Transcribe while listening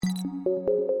I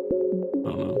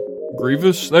don't know.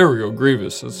 Grievous? There we go,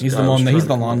 Grievous. That's He's guy the I was one. trying He's to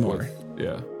the come up lawnmower. with.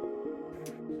 Yeah.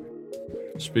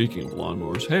 Speaking of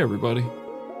lawnmowers, hey everybody.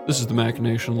 This is the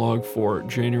Machination Log for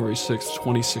January 6th,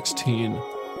 2016,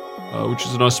 which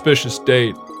is an auspicious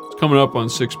date. It's coming up on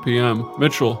 6 p.m.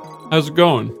 Mitchell, how's it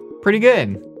going? Pretty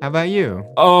good. How about you?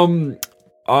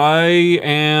 I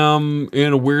am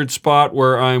in a weird spot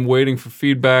where I'm waiting for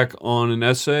feedback on an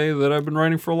essay that I've been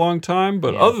writing for a long time,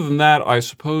 but other than that, I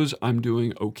suppose I'm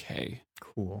doing okay.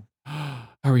 Cool. How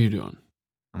are you doing?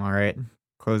 I'm all right.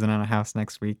 Closing on a house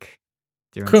next week.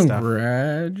 Doing stuff.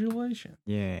 Congratulations.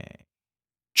 Yeah.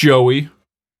 Joey,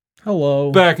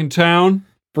 Hello. back in town.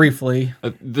 Briefly.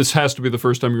 This has to be the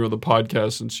first time you're on the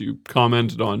podcast since you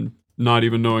commented on not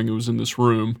even knowing it was in this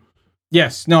room.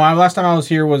 Yes. No, last time I was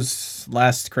here was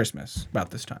last Christmas, about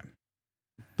this time.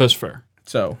 That's fair.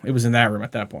 So it was in that room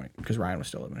at that point because Ryan was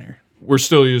still living here. We're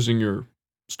still using your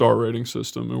star rating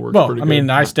system. It works pretty good. I mean,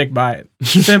 I stick by it.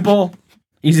 Simple,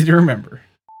 easy to remember.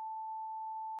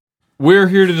 We're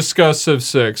here to discuss Civ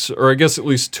 6, or I guess at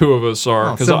least two of us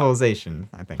are. Civilization,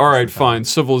 I think. All right, fine.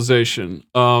 Civilization.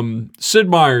 Sid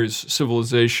Meier's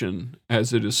Civilization,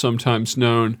 as it is sometimes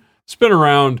known, it's been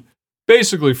around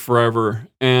basically forever,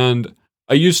 and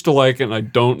I used to like it, and I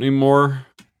don't anymore.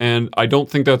 And I don't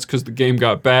think that's because the game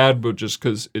got bad, but just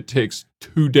because it takes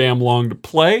too damn long to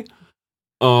play.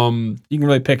 You can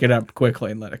really pick it up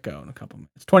quickly and let it go in a couple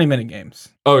minutes. 20-minute games.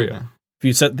 Oh, yeah. If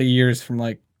you set the years from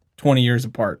like 20 years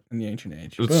apart in the ancient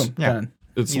age. Boom, done.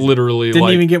 It's literally Didn't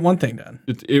even get one thing done.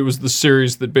 It was the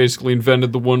series that basically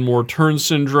invented the one more turn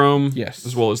syndrome. Yes.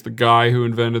 As well as the guy who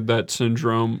invented that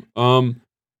syndrome.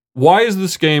 Why is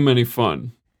this game any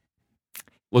fun?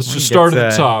 Let's just start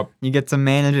at the top. You get to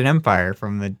manage an empire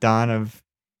from the dawn of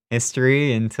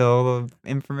history until the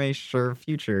information or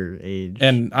future age.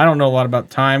 And I don't know a lot about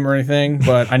time or anything,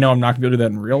 but I know I'm not going to be able to do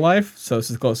that in real life, so this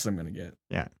is the closest I'm going to get.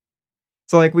 Yeah.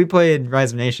 So, like, we played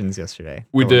Rise of Nations yesterday.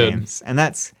 We did. Games, and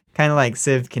that's kind of like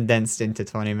Civ condensed into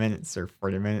 20 minutes or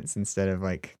 40 minutes instead of,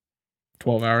 like...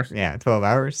 12 hours? Yeah, 12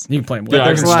 hours. You can play them Yeah,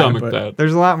 I can lot, stomach that.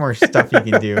 There's a lot more stuff you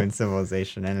can do in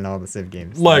Civilization and in all the Civ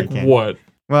games. Like what?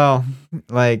 Well,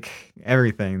 like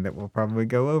everything that we'll probably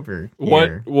go over What?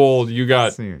 here Well, you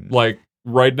got, soon. like,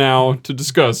 right now to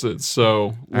discuss it,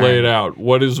 so lay it out.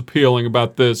 What is appealing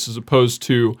about this as opposed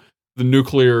to the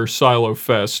nuclear silo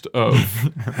fest of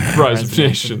Rise of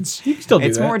Nations? You can still do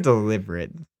It's that. more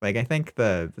deliberate. Like, I think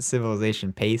the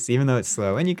Civilization pace, even though it's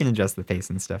slow, and you can adjust the pace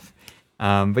and stuff,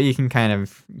 but you can kind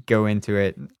of go into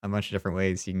it a bunch of different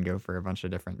ways. You can go for a bunch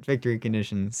of different victory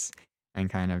conditions and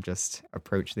kind of just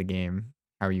approach the game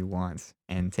how you want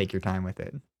and take your time with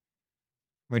it,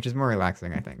 which is more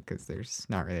relaxing, I think, because there's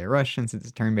not really a rush since it's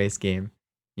a turn-based game.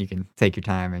 You can take your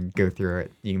time and go through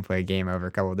it. You can play a game over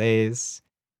a couple of days,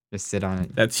 just sit on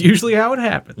it. That's usually how it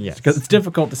happens. Yes. Because it's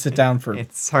difficult to sit down for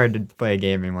It's hard to play a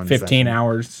game in one 15 session.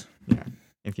 hours. Yeah,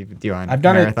 if you do on I've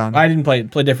done marathon. it. I didn't play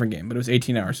a different game, but it was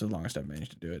 18 hours is the longest I've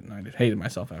managed to do it, and I hated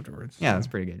myself afterwards. Yeah, that's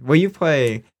pretty good. Well, you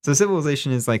play... So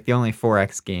Civilization is like the only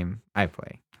 4X game I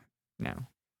play now.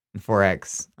 And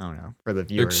 4X, I don't know, for the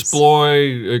viewers.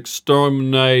 Exploit,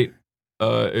 exterminate,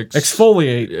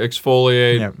 Exfoliate.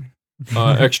 exfoliate, Yep.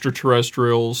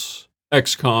 extraterrestrials,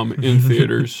 XCOM in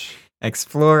theaters.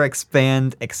 Explore,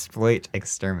 expand, exploit,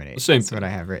 exterminate. Same That's thing. what I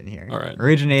have written here. All right.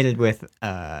 Originated with,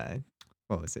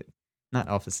 what was it? Not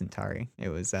Alpha Centauri. It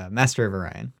was Master of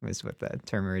Orion was what the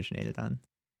term originated on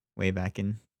way back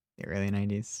in the early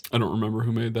 90s. I don't remember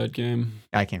who made that game.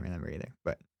 I can't remember either,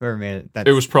 but whoever made it,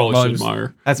 It was probably Well, it Sid was-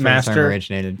 Meier. that's where the term Master.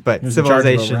 originated. But He was in charge of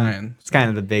Civilization, Orion. it's kind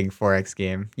of the big 4X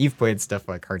game. You've played stuff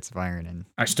like Hearts of Iron and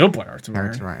I still play Hearts of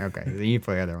Hearts of Iron. Iron. Okay, you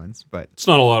play other ones, but It's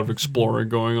not a lot of exploring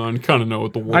going on. You kind of know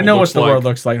what the world I know what looks the like. world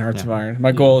looks like in Hearts Yeah. of Iron.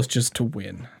 My goal is just to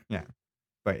win. yeah,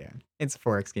 it's a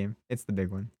 4X game. It's the big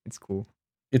one. It's cool.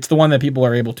 It's the one that people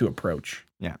are able to approach.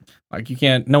 Yeah. Like you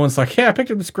can't, no one's like, yeah, I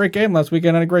picked up this great game last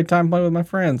weekend. I had a great time playing with my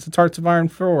friends. It's Hearts of Iron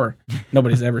 4.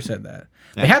 Nobody's ever said that.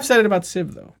 Yeah. They have said it about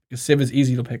Civ though, because Civ is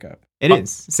easy to pick up. It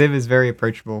is. Civ is very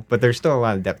approachable, but there's still a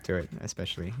lot of depth to it,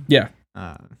 especially Yeah.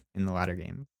 in the latter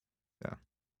game.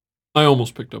 I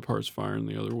almost picked up Hearts of Iron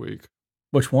the other week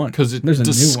Which one? because it There's a new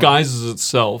one. disguises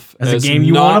itself As as a game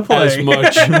you not wanna play. as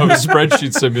much of a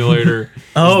spreadsheet simulator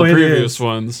Oh, as it the previous is.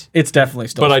 ones. It's definitely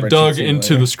still. But a I spreadsheet dug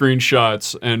into the simulator.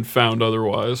 screenshots and found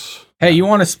otherwise. Hey, you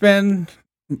want to spend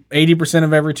 80%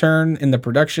 of every turn in the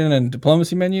production and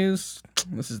diplomacy menus?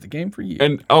 This is the game for you.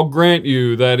 And I'll grant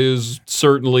you that is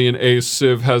certainly an ace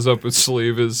Civ has up its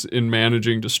sleeve is in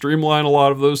managing to streamline a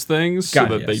lot of those things God,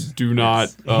 so that yes. they do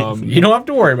not you don't have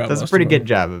to worry about. Does a most pretty of them. good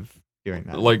job of doing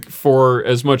that. like for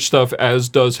as much stuff as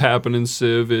does happen in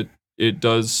Civ, it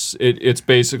It's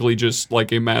basically just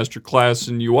like a master class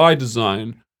in UI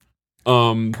design.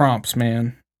 Prompts,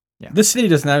 man. Yeah. This city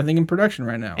doesn't have anything in production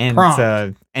right now. And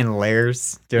Prompt. and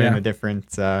layers, doing Yeah. the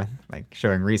different like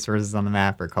showing resources on the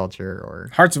map or culture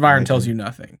or Hearts of Iron anything. tells you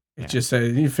nothing. It Yeah. just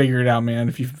says you figure it out, man.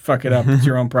 If you fuck it up, it's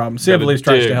your own problem. Civ Gotta at least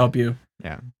tries dig. to help you.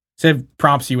 Yeah. Civ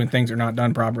prompts you when things are not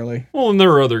done properly. Well, and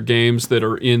there are other games that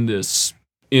are in this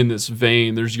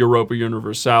vein. There's Europa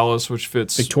Universalis, which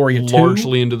fits Victoria 2?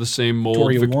 largely into the same mold.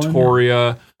 Victoria 1?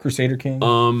 Victoria, Crusader King.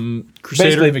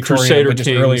 Crusader, Victoria, Crusader but just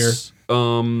Kings. earlier.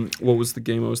 What was the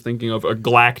game I was thinking of? A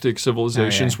Galactic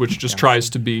Civilizations, which just tries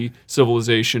to be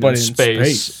civilization But in in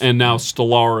space. space. And now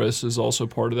Stellaris is also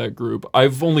part of that group.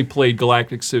 I've only played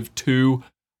Galactic Civ 2.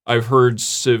 I've heard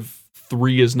Civ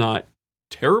 3 is not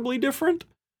terribly different.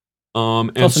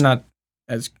 It's also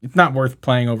it's not worth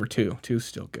playing over 2. 2's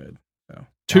still good. So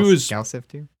 2 is Galciv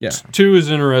 2? yeah. 2 is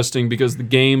interesting because the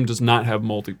game does not have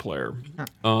multiplayer.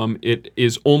 It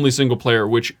is only single player,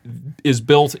 which is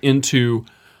built into.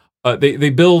 They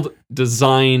build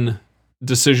design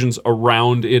decisions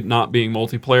around it not being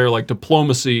multiplayer. Like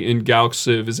diplomacy in Galc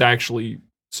Civ is actually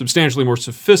substantially more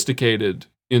sophisticated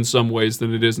in some ways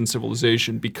than it is in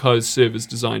Civilization because Civ is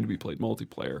designed to be played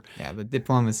multiplayer. Yeah, the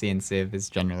diplomacy in Civ is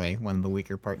generally one of the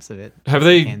weaker parts of it. Have It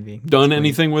they can be done exploited.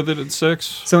 anything with it at 6?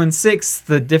 So in 6,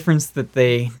 the difference that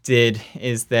they did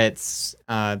is that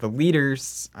the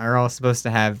leaders are all supposed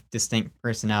to have distinct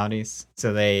personalities.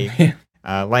 So they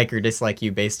like or dislike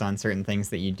you based on certain things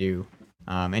that you do.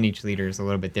 And each leader is a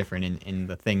little bit different in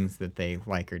the things that they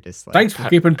like or dislike. Thanks for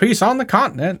keeping peace on the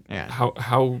continent. Yeah.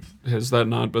 How has that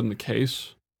not been the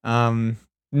case?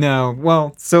 No.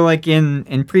 Well, so like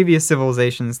in previous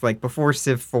civilizations, like before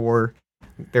Civ 4,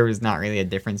 there was not really a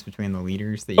difference between the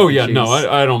leaders that you Oh could yeah, choose. no,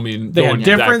 I don't mean They going had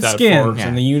back different that skins, far. Yeah.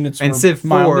 and the units And were Civ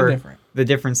mildly 4, different. the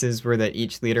differences were that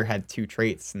each leader had 2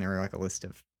 traits, and there were like a list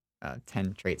of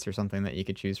 10 traits or something that you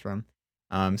could choose from.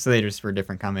 So they just were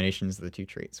different combinations of the 2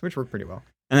 traits, which worked pretty well.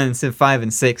 And then in Civ 5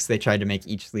 and 6, they tried to make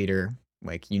each leader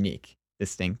like unique,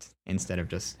 distinct, instead of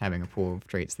just having a pool of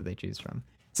traits that they choose from.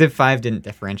 Civ 5 didn't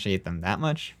differentiate them that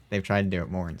much. They've tried to do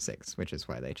it more in 6, which is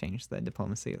why they changed the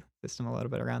diplomacy system a little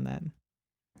bit around that.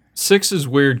 6 is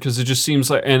weird because it just seems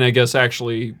like, and I guess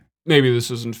actually maybe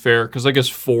this isn't fair because I guess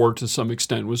 4 to some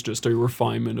extent was just a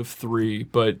refinement of 3,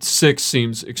 but 6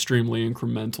 seems extremely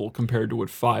incremental compared to what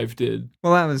 5 did.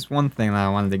 Well, that was one thing that I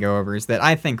wanted to go over is that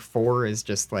I think 4 is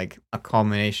just like a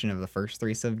culmination of the first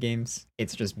 3 Civ games.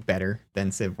 It's just better than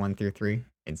Civ 1 through 3.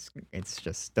 It's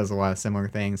just does a lot of similar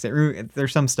things.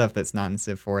 There's some stuff that's not in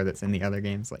Civ 4 that's in the other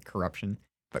games, like corruption.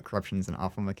 But corruption's an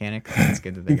awful mechanic. So it's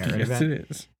good that they got rid of Yes, that. it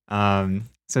is.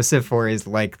 So Civ 4 is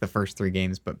like the first 3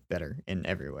 games, but better in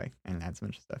every way, and adds a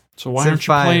bunch of stuff. So why Civ aren't you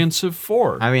 5 playing Civ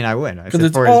 4? I mean, I would. Because Civ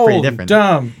it's 4 is pretty old, different.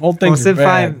 dumb. Old Well, things are Civ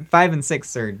bad. 5 and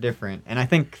 6 are different, and I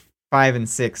think 5 and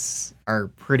 6 are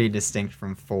pretty distinct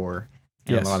from 4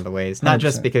 in Yes. a lot of the ways. Not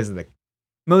just 100%. because of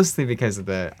mostly because of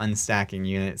the unstacking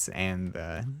units and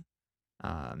the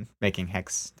making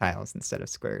hex tiles instead of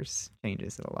squares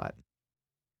changes it a lot.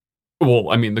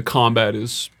 Well, I mean, the combat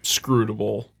is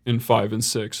scrutable in 5 and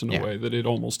 6 in a Yeah. way that it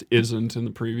almost isn't in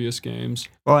the previous games.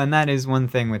 Well, and that is one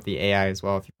thing with the AI as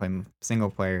well. If you play single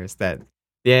player, is that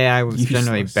the AI was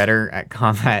generally Useless. better at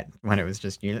combat when it was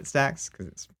just unit stacks because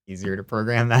it's easier to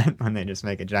program that when they just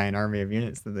make a giant army of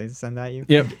units that they send at you.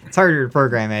 Yep. It's harder to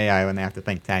program AI when they have to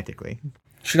think tactically.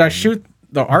 Should I shoot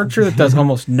the archer that does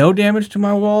almost no damage to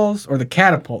my walls, or the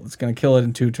catapult that's going to kill it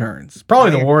in 2 turns?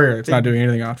 Probably the warrior that's not doing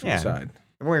anything off to Yeah. the side.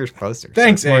 The warrior's closer. so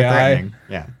Thanks, it's more AI. threatening.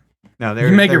 Yeah. No, You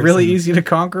make it there are really some- easy to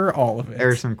conquer all of it. There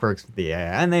are some quirks with the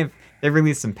AI, and they've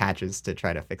released some patches to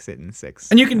try to fix it in 6.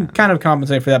 And you can kind of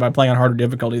compensate for that by playing on harder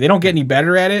difficulty. They don't get any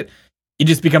better at it. It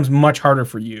just becomes much harder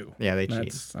for you. Yeah, they cheat.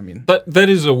 That's, I mean, That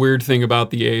is a weird thing about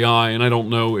the AI, and I don't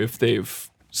know if they've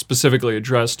specifically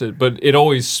addressed it, but it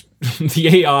always,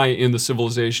 the AI in the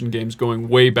Civilization games going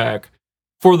way back,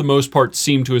 for the most part,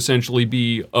 seem to essentially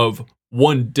be of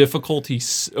one difficulty,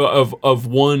 of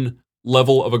one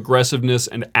level of aggressiveness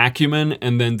and acumen,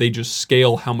 and then they just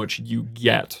scale how much you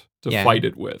get to Yeah. fight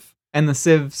it with. And the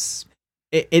civs,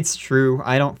 it's true.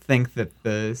 I don't think that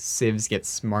the civs get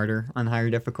smarter on higher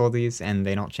difficulties, and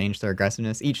they don't change their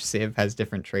aggressiveness. Each civ has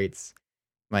different traits.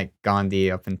 Like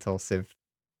Gandhi up until Civ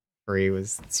 3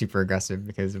 was super aggressive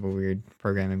because of a weird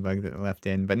programming bug that they left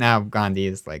in. But now Gandhi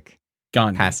is like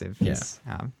Gandhi. passive. Yeah. He's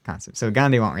constant. So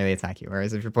Gandhi won't really attack you.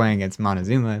 Whereas if you're playing against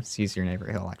Montezuma, if he's your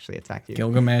neighbor, he'll actually attack you.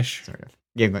 Gilgamesh. Sort of.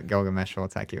 Gilgamesh will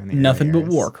attack you in the Nothing early but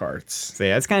areas. war cards. So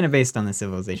yeah, it's kind of based on the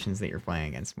civilizations that you're playing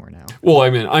against more now. Well,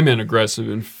 I mean aggressive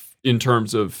in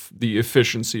terms of the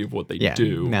efficiency of what they Yeah,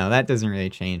 do. no, that doesn't really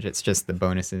change. It's just the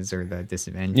bonuses or the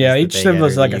disadvantages. Yeah, that each they civ get or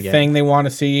is like that a you get. thing they want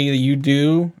to see that you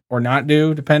do or not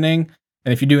do, depending.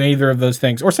 And if you do either of those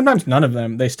things, or sometimes none of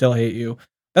them, they still hate you.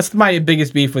 That's my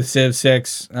biggest beef with Civ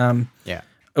 6. Yeah.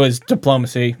 It was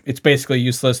diplomacy. It's basically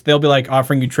useless. They'll be like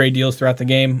offering you trade deals throughout the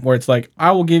game where it's like,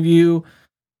 I will give you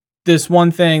this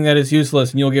one thing that is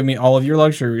useless and you'll give me all of your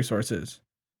luxury resources.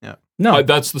 Yeah. No,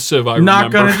 That's the Civ I not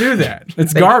remember. going to do that.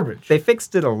 It's They- garbage. They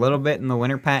fixed it a little bit in the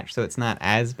winter patch, so it's not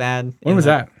as bad. When in was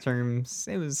the that? Terms,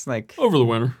 it was like Over the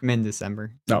winter.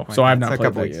 mid-December. No, something so like I've that. not So a played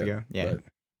couple that weeks yet, ago. Yeah.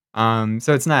 but-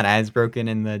 So it's not as broken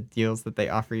in the deals that they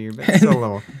offer you, but it's still a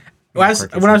little. When I was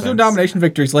doing sometimes. domination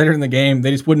victories later in the game,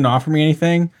 they just wouldn't offer me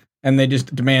anything, and they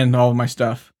just demand all of my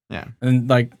stuff. Yeah. And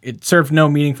like it served no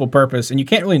meaningful purpose, and you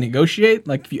can't really negotiate.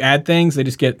 Like if you add things, they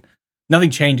just get nothing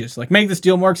changes. Like make this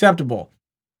deal more acceptable.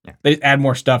 Yeah. They just add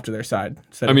more stuff to their side.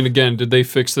 I mean, again, did they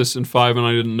fix this in 5 and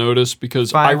I didn't notice?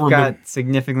 Because I 5 remember got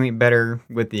significantly better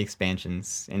with the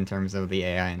expansions in terms of the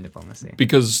AI and diplomacy.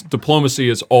 because diplomacy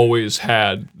has always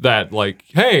had that, like,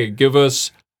 hey, give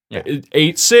us Yeah.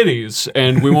 8 cities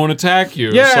and we won't attack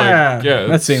you. yeah, It's like, yeah, that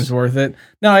it's- seems worth it.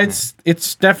 No, it's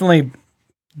definitely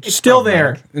It's still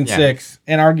there problematic. in Yeah. 6,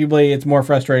 and arguably it's more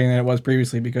frustrating than it was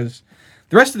previously because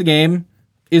the rest of the game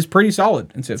is pretty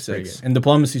solid in Civ pretty 6, good. and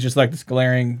diplomacy is just like this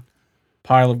glaring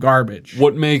pile of garbage.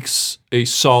 What makes a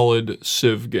solid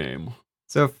Civ game?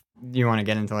 So if you want to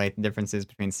get into like the differences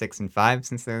between 6 and 5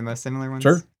 since they're the most similar ones?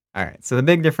 Sure. All right. So the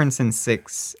big difference in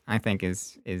 6, I think,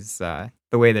 is the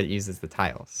way that it uses the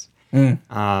tiles.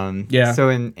 Yeah. So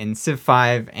in Civ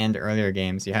 5 and earlier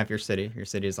games, you have your city. Your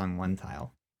city is on one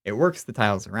tile. It works the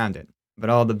tiles around it, but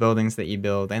all the buildings that you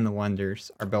build and the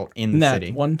wonders are built in the that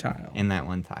city. one tile. In that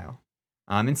one tile.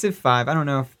 In Civ 5, I don't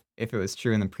know if it was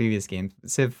true in the previous games, but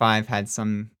Civ 5 had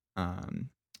some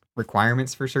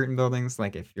requirements for certain buildings.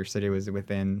 Like if your city was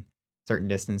within certain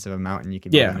distance of a mountain, you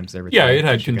could build Yeah. an observatory. Yeah, it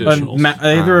had which you could- conditions.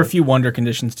 There were a Um, few wonder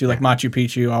conditions too, like yeah. Machu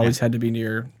Picchu always had to be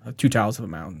near 2 tiles of a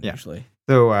mountain Yeah. usually.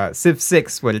 So Civ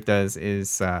 6, what it does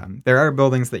is there are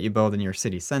buildings that you build in your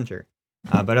city center,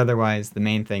 but otherwise the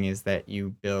main thing is that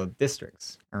you build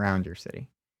districts around your city.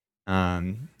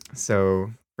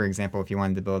 So, for example, if you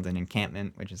wanted to build an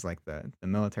encampment, which is like the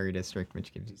military district,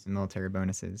 which gives you some military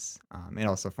bonuses, it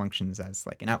also functions as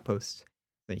like an outpost,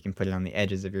 so you can put it on the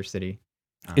edges of your city.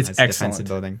 It's as a excellent. defensive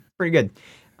building. Pretty good.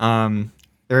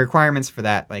 The requirements for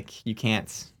that, like you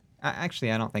can't.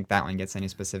 Actually, I don't think that one gets any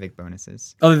specific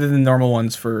bonuses. Other than the normal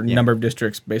ones for Yeah. number of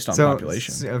districts based on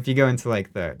population. So if you go into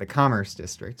like the commerce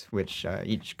district, which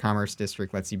each commerce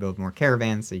district lets you build more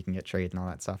caravans, so you can get trade and all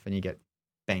that stuff, and you get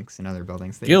banks and other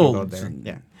buildings that you can build Guilds there. and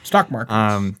Yeah. stock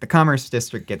markets. The commerce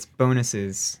district gets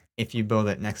bonuses if you build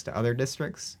it next to other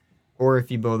districts, or if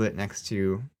you build it next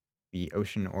to the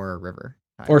ocean or a river.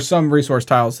 or some resource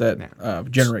tiles that Yeah.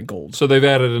 generate gold. So they've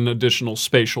added an additional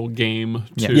spatial game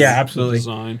to Yeah, the absolutely.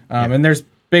 design. And there's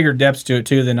bigger depths to it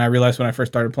too than I realized when I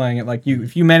first started playing it. Like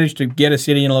if you manage to get a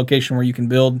city in a location where you can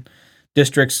build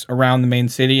districts around the main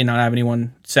city and not have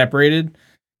anyone separated,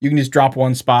 you can just drop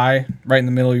one spy right in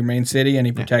the middle of your main city, and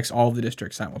he protects all of the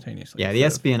districts simultaneously. Yeah, the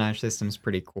espionage system's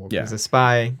pretty cool. Yeah. Because a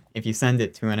spy, if you send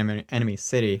it to an enemy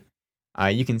city,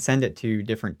 you can send it to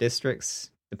different districts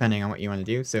depending on what you want to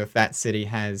do. So if that city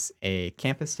has a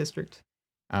campus district,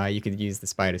 you could use the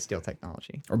spy to steal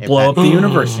technology. or If blow up that- the Yeah.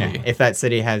 university. Yeah, if that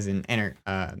city has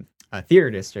a theater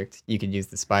district, you could use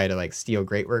the spy to like steal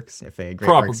great works. If a great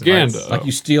works of Propaganda. arts. Like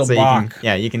you steal So Bach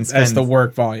you can spend as the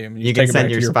work volume. you just can take it back send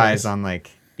to your spies place. on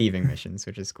like thieving missions,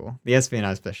 which is cool. The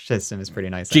espionage system is pretty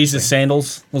nice. Jesus actually.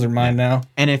 sandals. Those are mine now.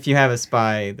 And if you have a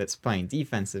spy that's playing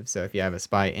defensive, so if you have a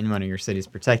spy in one of your cities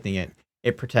protecting it,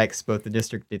 it protects both the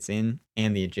district it's in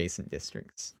and the adjacent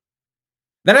districts.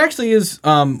 That actually is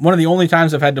one of the only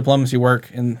times I've had diplomacy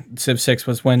work in Civ 6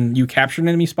 was when you capture an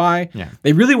enemy spy. Yeah.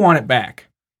 They really want it back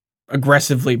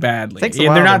aggressively badly. Takes a Yeah,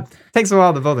 while. they're not. Takes a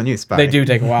while to build a new spy. They do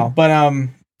take a while, but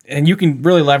and you can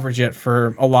really leverage it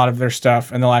for a lot of their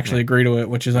stuff, and they'll actually agree to it,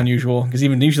 which is unusual. Because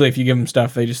even usually, if you give them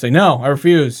stuff, they just say no, I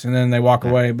refuse, and then they walk Yeah.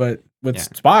 away. But with Yeah.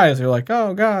 spies, they're like,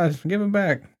 oh god, give them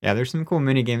back. Yeah, there's some cool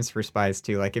mini games for spies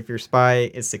too. Like if your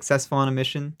spy is successful on a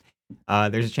mission,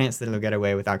 there's a chance that it'll get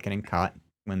away without getting caught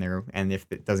and if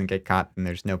it doesn't get caught, then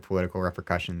there's no political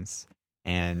repercussions,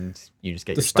 and you just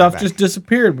get The your spy stuff back. just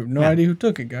disappeared. We have no Yeah. idea who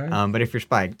took it, guys. But if your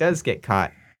spy does get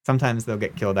caught, sometimes they'll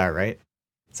get killed outright.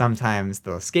 Sometimes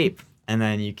they'll escape, and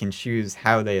then you can choose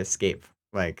how they escape.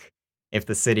 Like if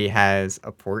the city has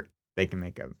a port, they can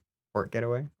make a port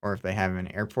getaway, or if they have an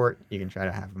airport, you can try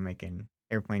to have them make an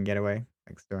airplane getaway,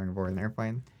 like storing aboard an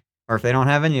airplane. Or if they don't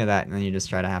have any of that, then you just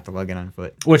try to have to lug it on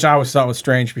foot. Which I always thought was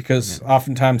strange because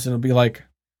oftentimes it'll be like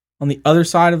on the other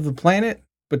side of the planet,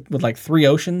 but with like 3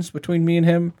 oceans between me and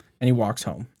him, and he walks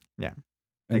home. Yeah.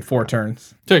 In Takes 4 a while.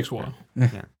 turns. Takes a while.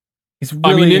 He's I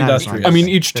really mean, industrious. I mean,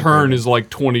 each turn is like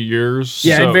 20 years.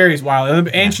 yeah, so it varies wildly. In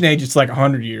the Ancient Age, it's like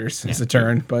 100 years. It's a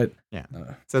turn, but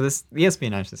So the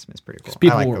espionage system is pretty cool.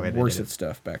 people I like the were way they worse did at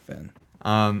stuff back then.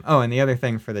 and the other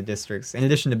thing for the districts, in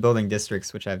addition to building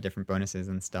districts, which have different bonuses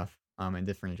and stuff, and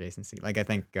different adjacency, like I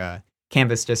think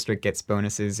Canvas District gets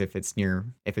bonuses if it's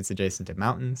adjacent to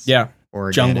mountains. Yeah, Or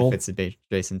again, jungle. if it's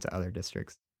adjacent to other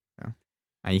districts.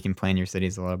 So you can plan your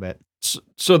cities a little bit.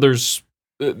 So there's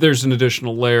an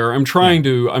additional layer. I'm trying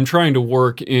to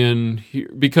work in here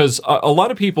because a lot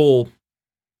of people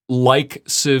like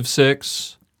Civ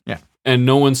 6. Yeah. And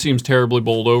no one seems terribly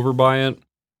bowled over by it.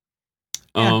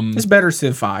 It's better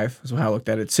Civ 5 is how I looked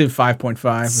at it. Civ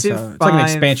 5.5. Civ It's like an 5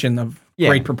 expansion of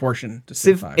great proportion to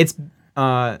Civ 5. It's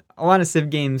a lot of Civ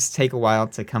games take a while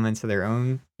to come into their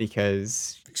own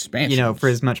because expansion. for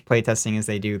as much playtesting as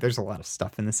they do, there's a lot of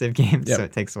stuff in the Civ games, Yep. so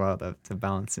it takes a while to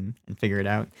balance and figure it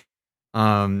out.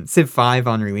 Civ 5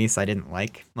 on release I didn't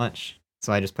like much,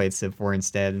 so I just played Civ 4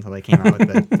 instead until they came out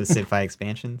with the Civ 5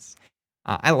 expansions.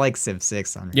 I like Civ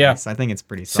 6 on release. I think it's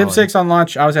pretty solid. Civ 6 on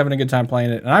launch, I was having a good time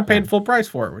playing it, and I paid Yeah. full price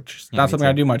for it, which is Yeah, not me something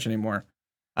I too. do much anymore.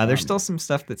 There's still some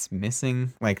stuff that's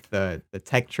missing, like the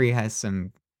tech tree has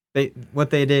some. What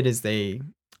they did is they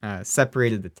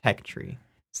separated the tech tree,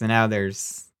 so now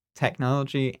there's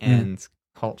technology and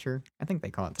culture. I think they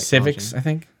call it technology. Civics, I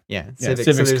think. Yeah, Yeah, civics. civics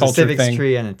So there's culture a civics thing.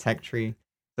 tree and a tech tree.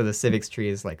 So the civics tree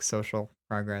is like social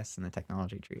progress, and the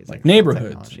technology tree is Like actual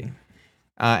neighborhoods. technology.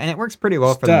 And it works pretty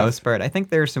well for the Stuff. most part. I think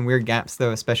there are some weird gaps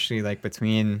though, especially like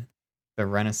between the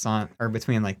Renaissance or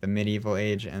between like the medieval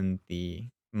age and the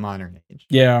modern age.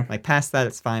 Yeah. Like past that,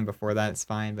 it's fine. Before that, it's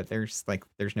fine. But there's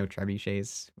no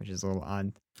trebuchets, which is a little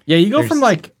odd. Yeah, you go from There's-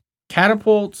 like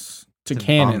catapults to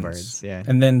cannons. bombards, yeah.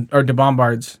 And then, or to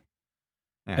bombards.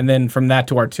 Yeah. And then from that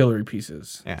to artillery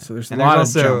pieces. Yeah. So there's a And lot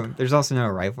there's also no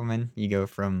riflemen. You go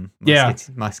from Yeah.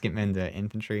 musketmen to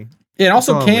infantry. Yeah, and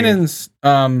also It's a little cannons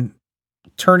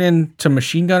turn into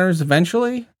machine gunners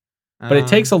eventually, but it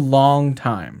takes a long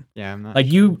time. Yeah, I'm not Like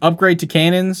you upgrade to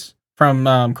cannons from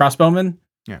crossbowmen.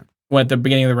 Yeah. At the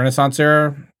beginning of the Renaissance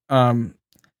era,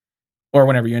 or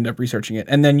whenever you end up researching it,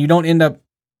 and then you don't end up.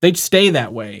 They stay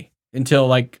that way until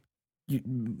like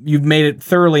you've made it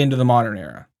thoroughly into the modern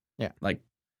era. Yeah. Like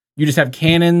you just have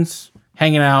cannons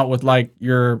hanging out with like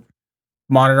your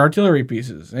modern artillery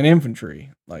pieces and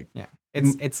infantry. Like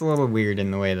It's a little weird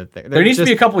in the way that there needs to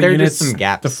be a couple there are units just some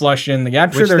gaps to flush in the gap.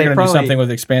 I'm sure Which they're they going to do probably- something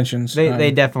with expansions.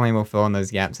 They definitely will fill in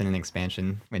those gaps in an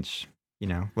expansion, which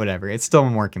whatever. It's still a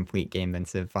more complete game than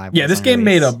Civ 5. Yeah, was this on game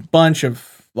made a release. bunch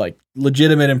of like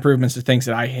legitimate improvements to things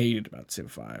that I hated about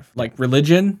Civ 5. Like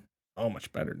religion,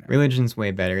 much better now. Religion's way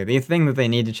better. The thing that they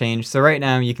need to change. So right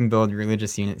now you can build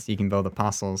religious units, you can build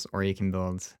apostles, or you can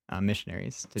build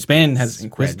missionaries. Spain has spread-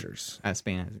 inquisitors,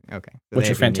 Spain has okay, so which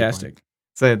they are have a unique one. fantastic.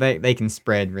 So they can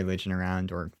spread religion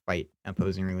around or fight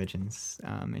opposing religions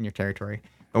in your territory.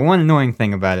 But one annoying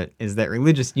thing about it is that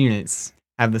religious units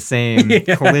have the same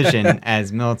Yeah. collision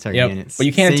as military Yep, units. but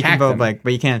you can't So attack build, them.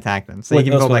 but you can't attack them. So With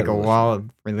you can those build like a rules. wall of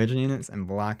religion units and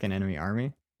block an enemy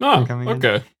army. Oh, coming in.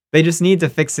 okay. They just need to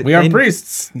fix it. We are They-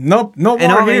 priests. Nope, no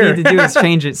and more all here. they need to do is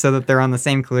change it so that they're on the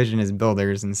same collision as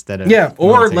builders instead of Yeah,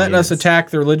 or military let us units. attack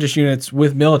the religious units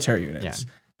with military units.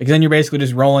 Yeah. Because then you're basically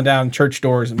just rolling down church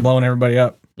doors and blowing everybody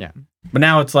up. Yeah. But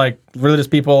now it's like religious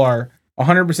people are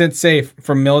 100% safe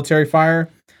from military fire,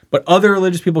 but other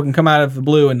religious people can come out of the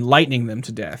blue and lightning them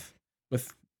to death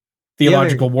with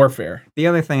theological warfare. The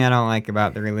other thing I don't like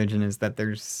about the religion is that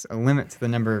there's a limit to the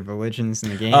number of religions in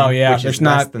the game. Oh, yeah, which there's is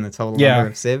less not- than the total yeah. number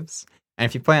of civs. And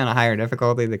if you play on a higher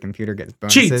difficulty, the computer gets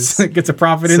bonuses. Cheats. It gets a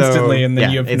profit So, instantly, and then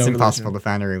yeah, you have it's no impossible religion. to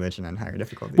find a religion on higher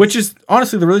difficulties. Which is,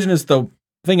 honestly, the religion is the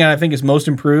thing that I think is most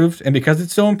improved. And because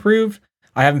it's so improved,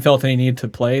 I haven't felt any need to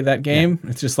play that game.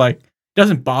 It's just like, it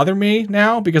doesn't bother me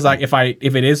now because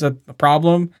if it is a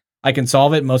problem, I can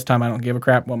solve it. Most of the time, I don't give a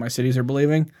crap what my cities are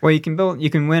believing. well, you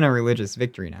can win a religious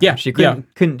victory now. Yeah, which you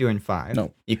couldn't do in 5.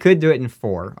 No. You could do it in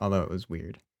 4, although it was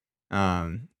weird.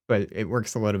 But it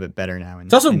works a little bit better now.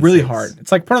 It's also in really 6. hard.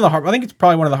 It's like one of the hard. I think it's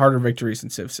probably one of the harder victories in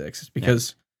Civ 6. It's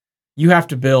because you have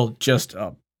to build just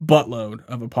a buttload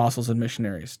of apostles and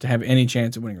missionaries to have any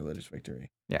chance of winning a religious victory.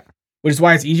 Yeah. Which is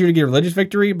why it's easier to get a religious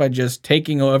victory by just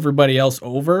taking everybody else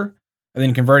over and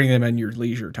then converting them in your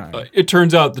leisure time. It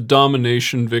turns out the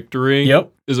domination victory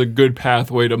Yep. is a good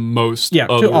pathway to most Yeah,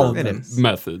 to other all of It them. is.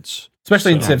 methods.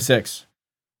 Especially in So- Civ 6.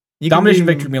 You can Domination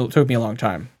do- victory took me a long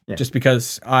time. Yeah. Just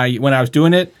because when I was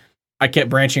doing it, I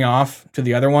kept branching off to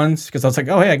the other ones because I was like,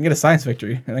 oh, hey, I can get a science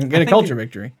victory and I can get a culture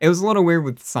victory. It was a little weird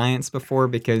with science before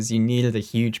because you needed a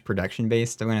huge production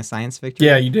base to win a science victory.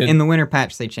 Yeah, you did. In the winter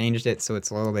patch, they changed it, so it's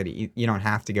a little bit. You don't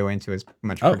have to go into as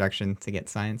much production to get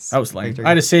science. That was lame. victory. I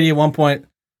had a city at one point,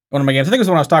 one of my games. I think it was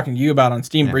when I was talking to you about on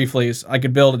Steam briefly. Is I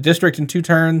could build a district in 2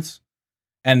 turns,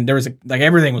 and there was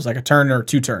everything was like a turn or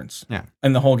 2 turns. Yeah,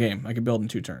 in the whole game, I could build in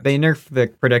 2 turns. They nerfed the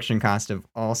production cost of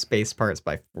all space parts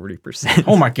by 40%.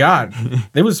 Oh my god,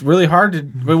 it was really hard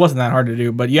to. It wasn't that hard to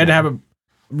do, but you had to have a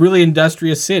really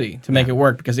industrious city to make it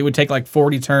work because it would take like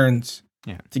 40 turns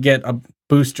to get a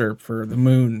booster for the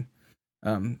moon.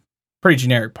 Pretty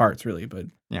generic parts, really, but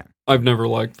I've never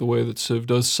liked the way that Civ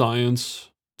does science.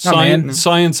 No, man.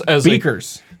 Science as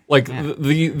beakers.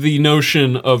 The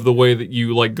notion of the way that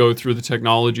you like go through the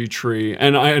technology tree,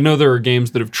 and I know there are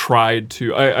games that have tried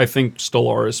to. I think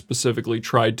Stellaris specifically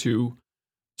tried to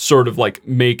sort of like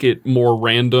make it more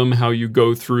random how you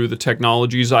go through the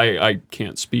technologies. I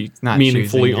can't speak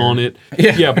meaningfully on it.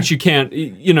 Yeah, but you can't.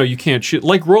 You can't choose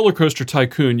like Roller Coaster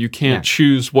Tycoon. You can't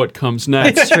choose what comes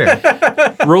next. That's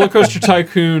true. Roller Coaster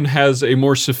Tycoon has a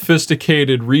more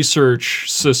sophisticated research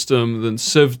system than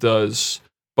Civ does.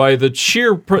 By the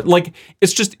sheer,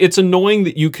 it's annoying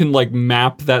that you can like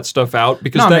map that stuff out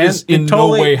because is in no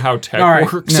way how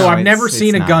tech works. So I've never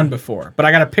seen a gun before, but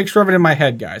I got a picture of it in my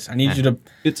head, guys. I need you to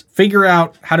figure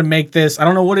out how to make this. I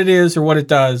don't know what it is or what it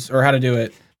does or how to do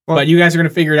it, but you guys are going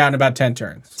to figure it out in about 10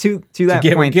 turns. To that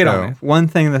point, though, one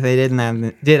thing that they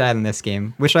did add in this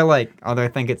game, which I like, although I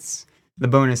think the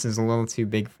bonus is a little too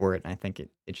big for it, and I think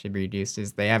it should be reduced,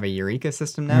 is they have a Eureka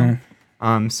system now.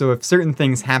 So if certain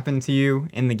things happen to you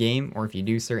in the game, or if you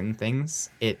do certain things,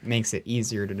 it makes it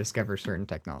easier to discover certain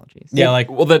technologies. Yeah,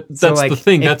 that's the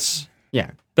thing.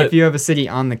 If you have a city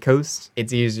on the coast,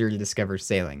 it's easier to discover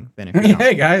sailing than if you don't.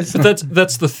 Hey guys, but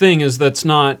that's the thing is that's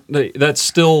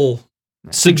still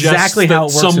suggests exactly how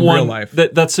it works in real life.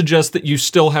 That suggests that you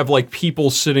still have like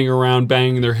people sitting around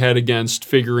banging their head against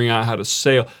figuring out how to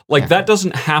sail. That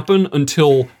doesn't happen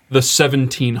until the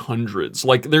 1700s.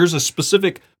 Like there's a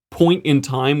specific point in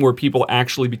time where people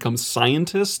actually become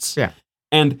scientists. Yeah.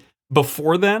 And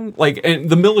before then, and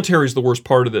the military is the worst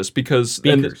part of this because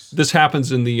this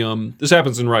happens in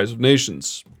Rise of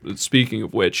Nations, speaking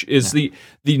of which, is the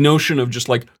notion of just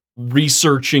like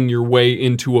researching your way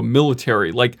into a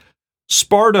military. Like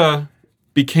Sparta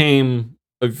became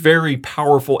a very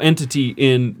powerful entity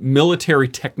in military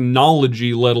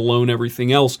technology, let alone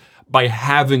everything else, by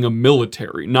having a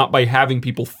military, not by having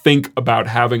people think about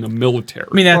having a military.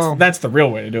 I mean, that's the real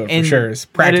way to do it for sure. Is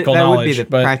practical knowledge. That would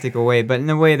be the practical way, but in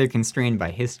a way they're constrained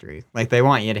by history. Like they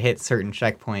want you to hit certain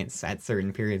checkpoints at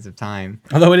certain periods of time.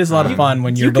 Although it is a lot of fun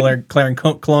when you're declaring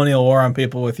colonial war on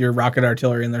people with your rocket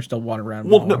artillery and they're still wandering around.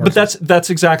 Well, no, but that's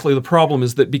exactly the problem.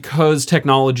 Is that because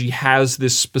technology has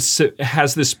this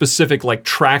specific like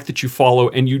track that you follow,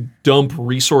 and you dump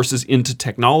resources into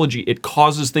technology, it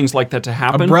causes things like that to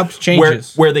happen. Abrupt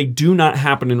changes where they do not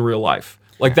happen in real life.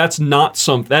 Like that's not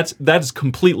that is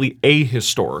completely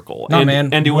ahistorical. No,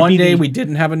 man. And one day we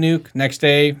didn't have a nuke. Next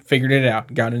day, figured it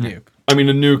out. Got a nuke. I mean,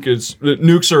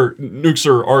 nukes are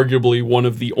arguably one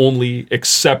of the only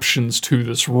exceptions to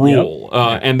this rule,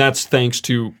 and that's thanks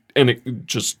to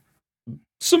just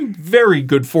some very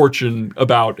good fortune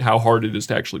about how hard it is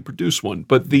to actually produce one.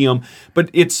 But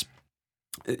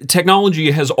technology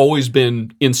has always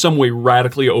been in some way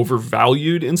radically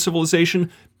overvalued in Civilization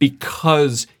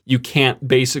because you can't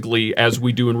basically, as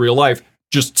we do in real life,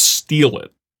 just steal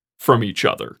it from each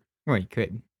other. Well, you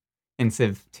could. In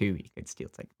Civ 2, you could steal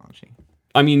technology.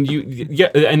 I mean,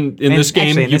 and in this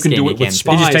game, you can do it with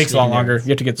spies. It just takes a lot longer. You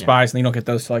have to get spies, and you don't get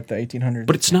those till like the 1800s.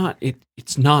 But it's not.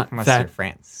 It's not unless that you're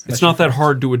France. It's not that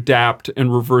hard to adapt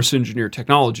and reverse engineer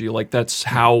technology. Like that's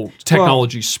how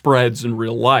technology spreads in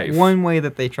real life. One way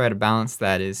that they try to balance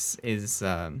that is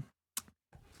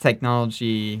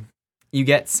technology. You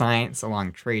get science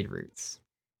along trade routes.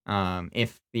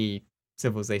 If the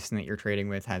civilization that you're trading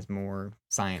with has more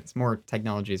science, more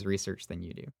technologies research than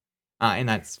you do. And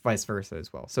that's vice versa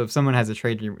as well. So if someone has a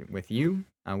trade with you,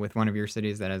 with one of your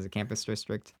cities that has a campus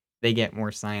district, they get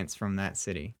more science from that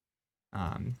city,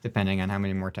 depending on how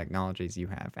many more technologies you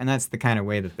have. And that's the kind of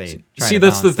way that they try to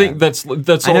that's the thing. that.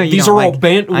 That's all. These are all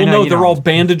they're all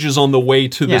bandages on the way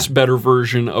to this better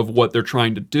version of what they're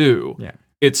trying to do. Yeah.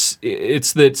 It's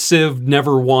that Civ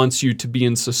never wants you to be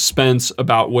in suspense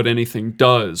about what anything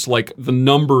does. Like the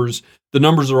numbers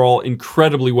are all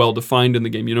incredibly well defined in the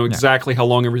game. You know exactly how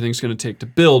long everything's going to take to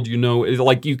build. You know,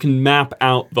 like you can map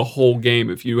out the whole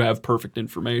game if you have perfect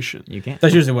information. You can.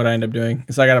 That's usually what I end up doing.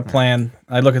 Is I got a plan.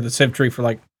 I look at the Civ tree for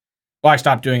I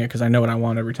stopped doing it because I know what I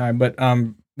want every time. But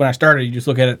when when I started, you just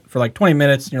look at it for like 20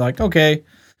 minutes and you're like, okay,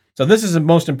 so this is the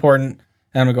most important.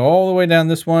 And I'm going to go all the way down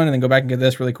this one and then go back and get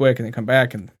this really quick and then come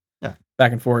back and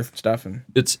back and forth and stuff. And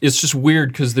it's just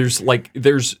weird because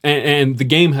and the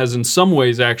game has in some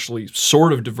ways actually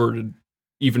sort of diverted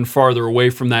even farther away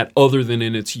from that, other than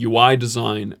in its UI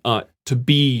design, to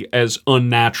be as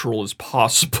unnatural as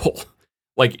possible.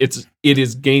 Like it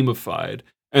is gamified.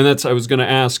 And I was going to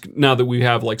ask, now that we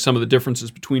have like some of the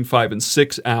differences between 5 and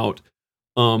 6 out,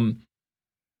 and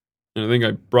I think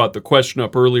I brought the question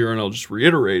up earlier and I'll just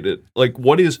reiterate it. Like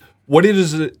what is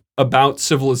it about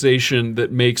Civilization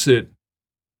that makes it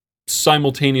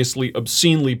simultaneously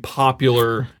obscenely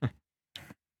popular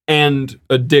and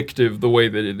addictive the way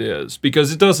that it is?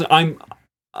 Because it doesn't. I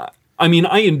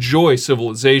enjoy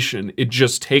Civilization. It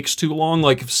just takes too long.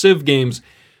 Like if Civ games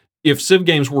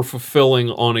were fulfilling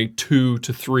on a 2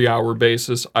 to 3 hour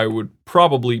basis, I would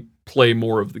probably play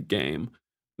more of the game.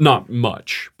 Not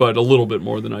much, but a little bit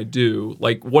more than I do.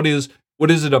 Like what is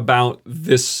it about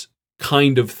this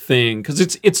kind of thing? Because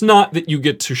it's not that you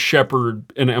get to shepherd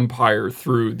an empire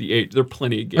through the age. There are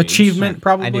plenty of games. Achievement,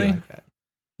 probably. I do like that.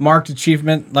 Marked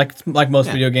achievement, like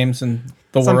most video games in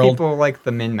the Some world. people like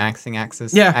the min-maxing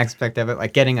aspect of it,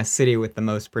 like getting a city with the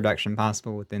most production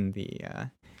possible within the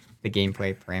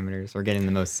gameplay parameters, or getting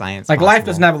the most science Like possible. life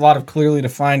doesn't have a lot of clearly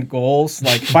defined goals.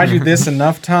 Like if I do this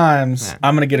enough times,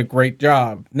 I'm going to get a great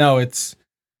job. No,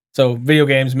 so video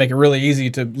games make it really easy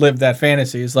to live that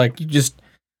fantasy. It's like you just,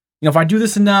 if I do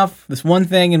this enough, this one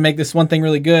thing, and make this one thing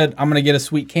really good, I'm going to get a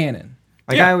sweet cannon.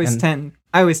 Like I always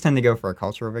tend to go for a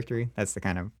cultural victory. That's the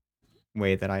kind of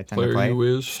way that I tend to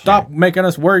play. Stop making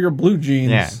us wear your blue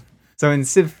jeans. Yeah. So in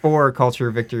Civ 4, culture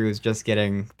victory was just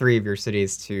getting 3 of your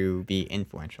cities to be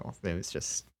influential. It was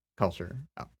just culture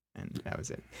up, and that was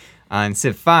it. In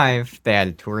Civ 5, they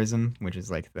added tourism, which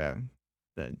is like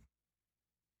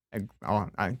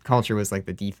culture was like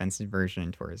the defensive version,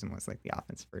 and tourism was like the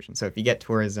offensive version. So if you get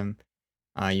tourism,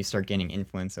 you start gaining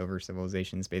influence over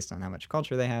civilizations based on how much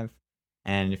culture they have.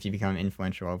 And if you become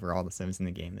influential over all the civs in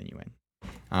the game, then you win.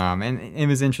 And it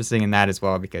was interesting in that as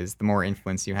well, because the more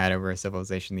influence you had over a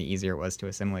civilization, the easier it was to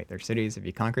assimilate their cities if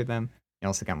you conquered them. You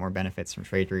also got more benefits from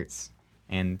trade routes,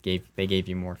 and they gave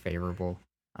you more favorable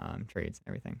trades and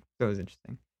everything. So it was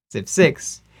interesting. Civ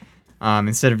 6,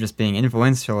 instead of just being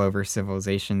influential over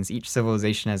civilizations, each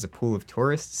civilization has a pool of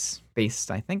tourists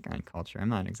based, I think, on culture. I'm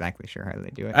not exactly sure how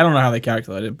they do it. I don't know how they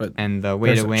calculate it, but and the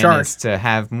way to win is to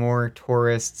have more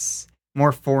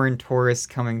foreign tourists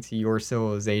coming to your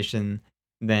civilization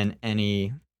than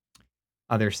any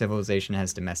other civilization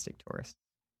has domestic tourists.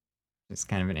 It's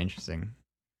kind of an interesting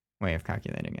way of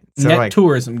calculating it. So net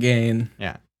tourism gain.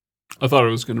 Yeah. I thought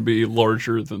it was going to be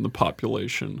larger than the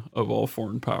population of all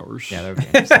foreign powers. Yeah, that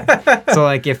would be interesting. So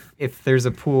like if there's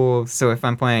a pool, so if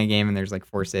I'm playing a game and there's like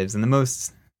 4 civs, and the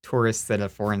most tourists that a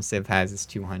foreign civ has is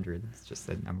 200. It's just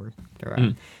a number.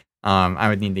 I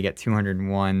would need to get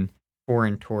 201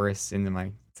 foreign tourists into my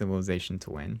civilization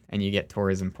to win, and you get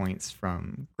tourism points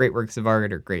from great works of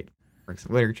art or great works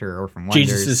of literature, or from wonders.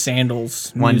 Jesus'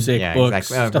 sandals, music, books,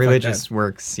 exactly. Religious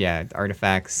works,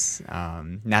 artifacts,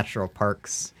 natural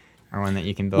parks are one that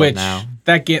you can build. Which, now.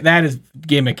 That is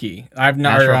gimmicky. I've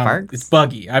not. Natural parks? It's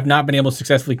buggy. I've not been able to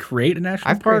successfully create a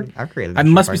national park. I've created. It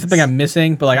must be something I'm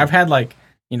missing. But like I've had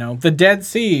the Dead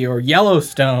Sea or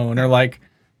Yellowstone or like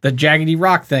the Jaggedy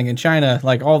Rock thing in China,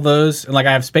 like all those, and like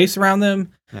I have space around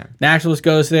them. Yeah. Naturalist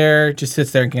goes there, just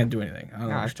sits there and can't do anything.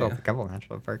 I've built a couple of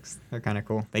natural parks. They're kind of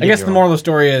cool. I guess the moral of the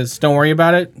story is don't worry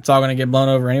about it. It's all going to get blown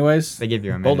over anyways. They give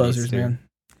you bulldozers, too. man.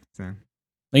 So.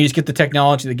 You just get the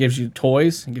technology that gives you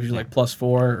toys and gives you like +4,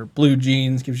 or blue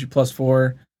jeans gives you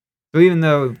 +4. So even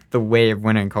though the way of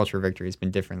winning culture victory has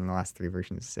been different in the last 3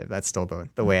 versions of Civ, that's still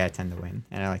the way I tend to win.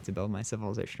 And I like to build my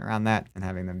civilization around that and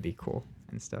having them be cool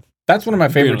and stuff. That's one of my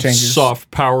favorite changes.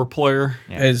 Soft power player.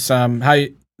 Is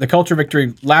the culture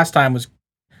victory last time was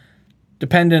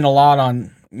dependent a lot on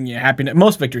happiness.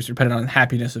 Most victories are dependent on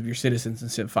happiness of your citizens in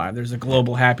Civ 5. There's a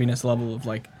global happiness level of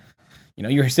like,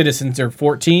 your citizens are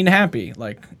 14 happy,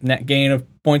 like net gain of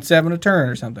 0.7 a turn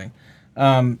or something.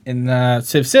 In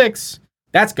Civ 6,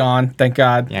 that's gone, thank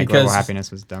God. Yeah, because global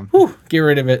happiness was dumb. Get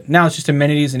rid of it. Now it's just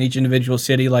amenities in each individual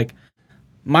city. Like,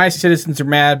 my citizens are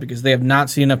mad because they have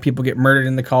not seen enough people get murdered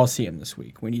in the Coliseum this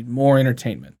week. We need more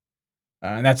entertainment.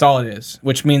 And that's all it is,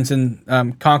 which means in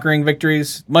conquering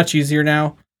victories, much easier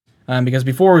now. Because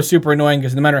before it was super annoying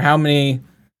because no matter how many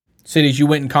cities you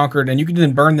went and conquered and you could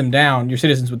then burn them down, your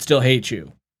citizens would still hate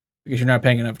you because you're not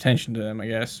paying enough attention to them, I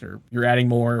guess, or you're adding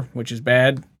more, which is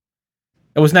bad.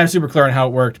 It was not super clear on how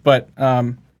it worked, but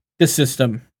this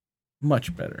system,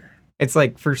 much better. It's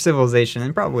like for Civilization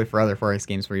and probably for other Forest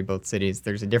games where you build cities,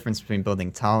 there's a difference between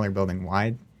building tall or building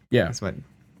wide. Yeah. That's what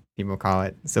people call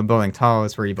it. So building tall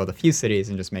is where you build a few cities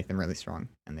and just make them really strong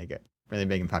and they get really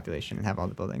big in population and have all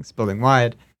the buildings. Building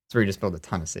wide is where you just build a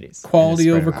ton of cities. Quality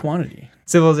over quantity.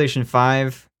 Civilization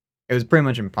 5, it was pretty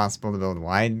much impossible to build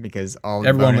wide because all the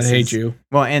Everyone bonuses, would hate you.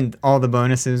 Well, and all the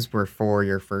bonuses were for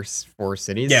your first 4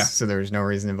 cities. Yeah. So there was no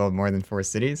reason to build more than 4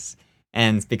 cities.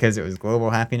 And because it was global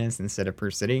happiness instead of per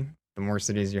city, the more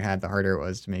cities you had, the harder it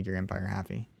was to make your empire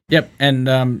happy. Yep,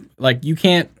 and like you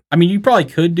can't. I mean, you probably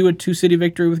could do a 2-city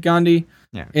victory with Gandhi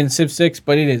in Civ 6,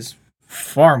 but it is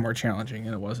far more challenging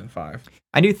than it was in 5.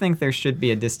 I do think there should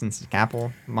be a distance to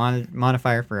capital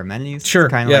modifier for amenities. Sure,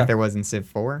 kind of like there was in Civ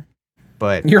 4.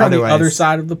 But you're on the other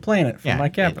side of the planet from my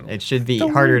capital. It should be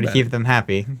harder to keep them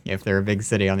happy if they're a big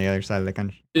city on the other side of the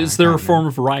country. Is there a form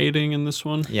of rioting in this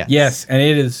one? Yes. Yes, and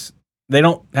it is. They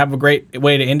don't have a great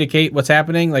way to indicate what's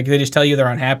happening. Like they just tell you they're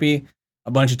unhappy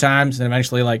a bunch of times, and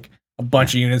eventually, like a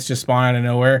bunch of units just spawn out of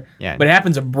nowhere. Yeah. But it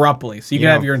happens abruptly, so you can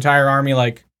have your entire army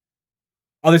like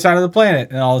other side of the planet,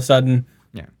 and all of a sudden,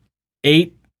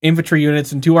 8 infantry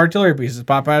units and 2 artillery pieces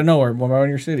pop out of nowhere, one by one of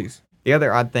your cities. The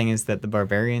other odd thing is that the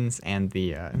barbarians and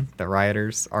the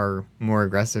rioters are more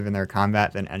aggressive in their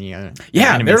combat than any other.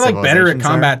 Yeah, they're like better at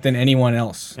combat than anyone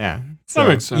else. Yeah, so that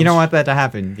makes sense. You don't want that to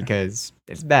happen because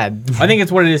it's bad. I think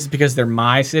it's what it is because they're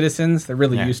my citizens. They're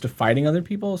really used to fighting other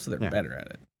people, so they're better at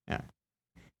it. Yeah,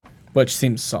 which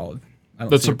seems solid.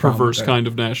 That's a perverse kind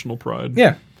of national pride.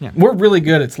 Yeah, we're really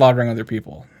good at slaughtering other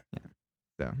people. Yeah,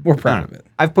 so we're proud of it.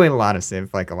 I've played a lot of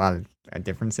Civ, like a lot of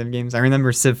different Civ games. I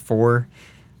remember Civ 4.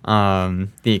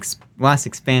 The last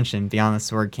expansion, Beyond the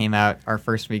Sword, came out our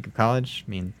first week of college.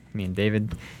 Me and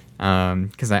David,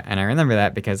 because I remember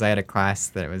that because I had a class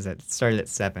that started at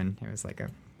 7. It was like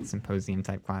a symposium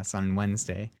type class on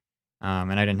Wednesday,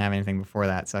 and I didn't have anything before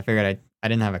that, so I figured I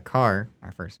didn't have a car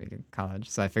our first week of college,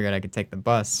 so I figured I could take the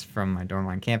bus from my dorm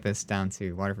on campus down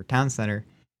to Waterford Town Center, to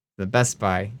the Best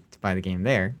Buy to buy the game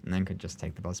there, and then could just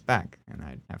take the bus back, and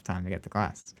I'd have time to get to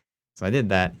class. So I did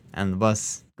that, and the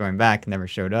bus going back never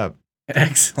showed up.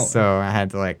 Excellent. So I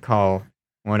had to call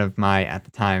one of my, at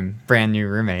the time, brand new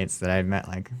roommates that I had met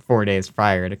 4 days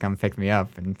prior to come pick me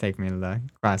up and take me to the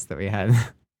class that we had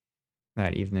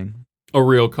that evening. A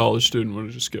real college student would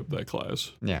have just skipped that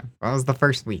class. Yeah, well, it was the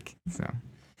first week, so.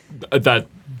 That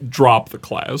dropped the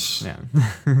class.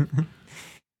 Yeah.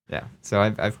 Yeah, so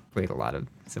I've played a lot of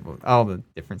all the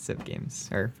different Civ games,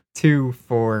 or 2,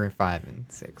 4, 5, and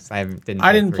 6. I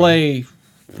didn't play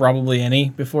probably any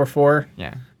before 4.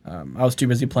 Yeah. I was too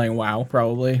busy playing WoW,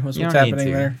 probably, was what's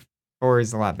happening there. 4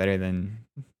 is a lot better than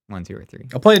 1, 2, or 3.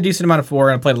 I played a decent amount of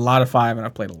 4, and I played a lot of 5, and I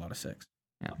played a lot of 6.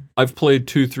 Yeah. I've played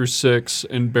 2 through 6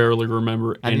 and barely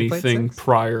remember anything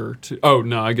prior to. Oh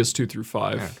no, I guess 2 through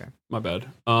 5. Okay. My bad.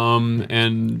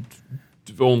 And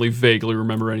only vaguely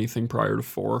remember anything prior to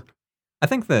 4. I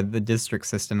think the district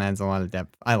system adds a lot of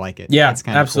depth. I like it. Yeah, it's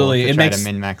kind absolutely. Of cool it to try makes to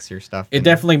min-max your stuff. It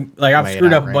definitely I've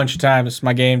screwed up a bunch of times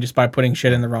my game just by putting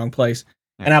shit in the wrong place,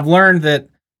 and I've learned that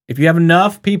if you have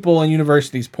enough people in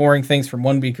universities pouring things from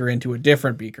one beaker into a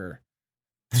different beaker,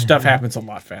 stuff happens a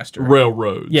lot faster.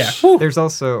 Railroads. Yeah. There's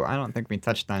also, I don't think we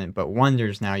touched on it, but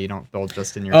wonders now you don't build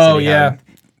just in your city. Oh yeah.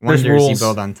 Wonders rules, you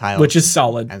build on tiles, which is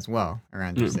solid as well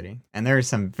around your city. And there are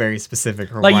some very specific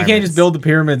requirements. Like you can't just build the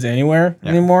pyramids anywhere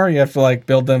anymore. You have to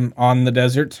build them on the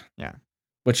desert. Yeah,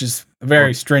 which is a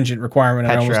very stringent requirement.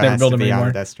 Petra I almost never build them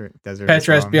anymore. Desert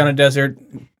Petra has to be on a desert.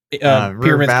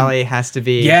 River Valley has to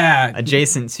be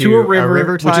adjacent to a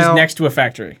river tile, which is next to a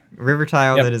factory. River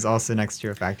tile that is also next to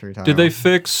a factory tile. Did they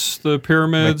fix the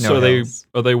pyramids? No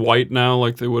are they white now,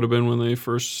 like they would have been when they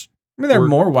first? I mean, they're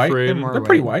more white. They're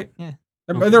pretty white. Yeah,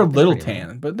 they're a little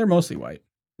tan, but they're mostly white.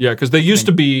 Yeah, because they used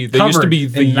to be the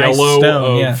yellow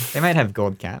stone, of. They might have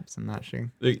gold caps. I'm not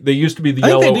sure. They used to be the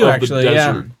yellow of the desert.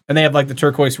 Yeah. And they have the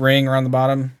turquoise ring around the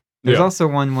bottom. There's also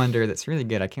one wonder that's really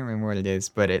good. I can't remember what it is,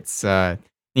 but it's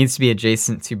needs to be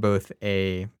adjacent to both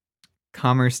a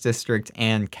commerce district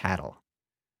and cattle,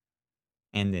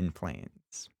 and in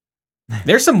plains.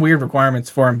 There's some weird requirements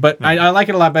for them, but I like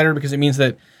it a lot better because it means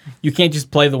that you can't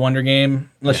just play the wonder game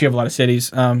unless you have a lot of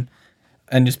cities.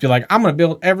 And just be like, I'm going to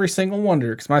build every single wonder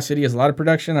because my city has a lot of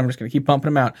production. I'm just going to keep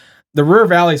pumping them out. The Ruhr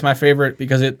Valley is my favorite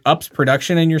because it ups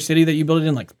production in your city that you build it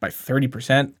in by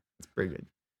 30%. It's pretty good.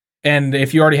 And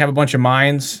if you already have a bunch of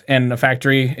mines and a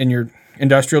factory in your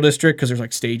industrial district, because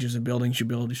there's stages of buildings you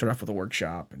build. You start off with a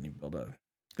workshop and you build a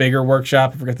bigger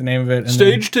workshop. I forget the name of it. And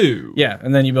Stage 2. Yeah,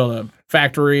 and then you build a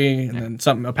factory and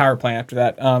then a power plant after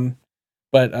that.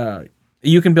 But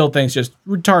you can build things just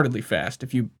retardedly fast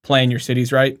if you plan your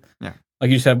cities right. Yeah.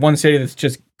 You just have one city that's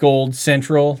just gold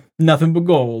central, nothing but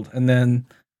gold, and then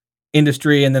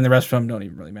industry, and then the rest of them don't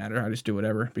even really matter. I just do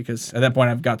whatever because at that point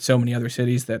I've got so many other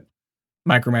cities that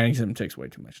micromanaging them takes way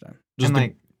too much time.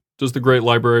 Does the Great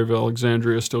Library of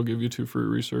Alexandria still give you 2 free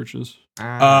researches?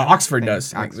 Oxford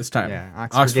does this time. Yeah,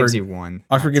 Oxford gives you 1.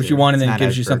 Oxford gives you 1 and then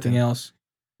gives you something else.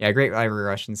 Yeah, Great Library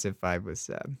Rush in Civ 5 was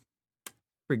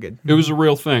pretty good. It was a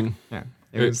real thing. Yeah,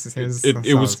 it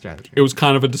was strategy. It was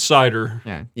kind of a decider.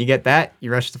 Yeah, you get that,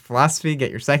 you rush to philosophy, get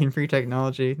your second free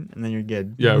technology, and then you're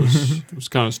good. Yeah, it was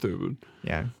kind of stupid.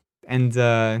 Yeah, and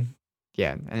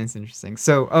and it's interesting.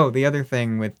 So, the other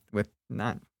thing with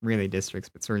not really districts,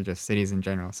 but sort of just cities in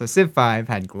general. So Civ 5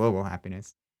 had global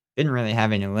happiness. Didn't really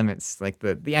have any limits. Like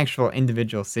the actual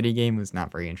individual city game was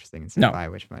not very interesting in Civ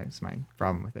 5, which was my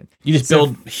problem with it. You just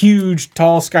build huge,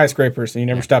 tall skyscrapers and you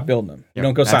never stop building them. You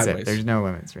don't go sideways. There's no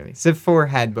limits, really. Civ 4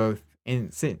 had both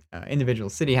individual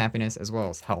city happiness as well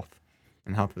as health.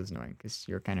 And health was annoying because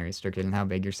you're kind of restricted in how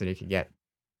big your city could get.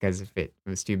 Because if it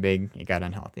was too big, it got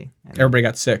unhealthy. Everybody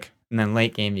got sick. And then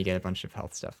late game, you get a bunch of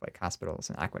health stuff like hospitals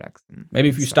and aqueducts. And maybe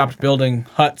if you stopped building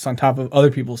huts on top of other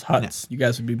people's huts, you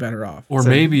guys would be better off. Or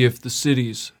maybe if the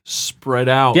cities spread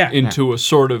out into a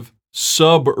sort of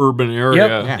suburban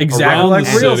area. Exactly like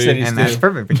real cities and that's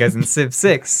perfect because in Civ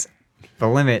 6, the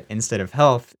limit instead of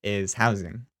health is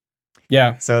housing.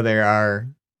 Yeah. So there are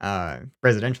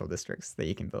residential districts that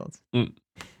you can build.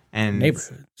 And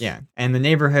neighborhoods. Yeah. And the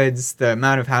neighborhoods, the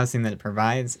amount of housing that it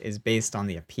provides is based on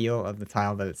the appeal of the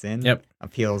tile that it's in. Yep.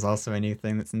 Appeal is also a new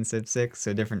thing that's in Civ 6.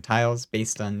 So different tiles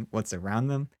based on what's around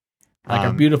them. Like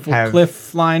a beautiful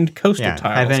cliff-lined coastal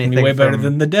tile. It's going to be way better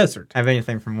than the desert. Have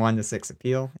anything from 1 to 6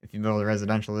 appeal. If you build a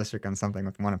residential district on something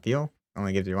with 1 appeal, it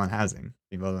only gives you 1 housing.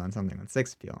 If you build it on something with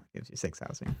 6 appeal, it gives you 6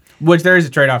 housing. Which there is a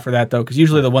trade-off for that, though, because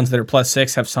usually the ones that are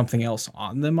 +6 have something else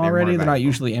on them already. They're not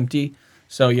usually empty.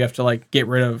 So you have to get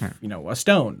rid of, a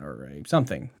stone or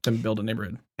something to build a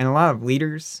neighborhood. And a lot of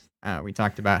leaders, we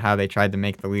talked about how they tried to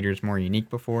make the leaders more unique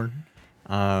before,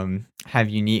 have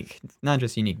unique, not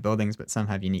just unique buildings, but some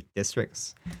have unique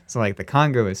districts. So the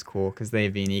Congo is cool because they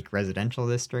have a unique residential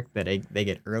district that they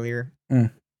get earlier,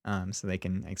 so they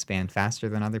can expand faster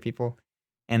than other people.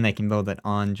 And they can build it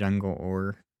on jungle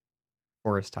or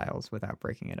forest tiles without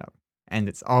breaking it up. And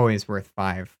it's always worth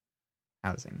 5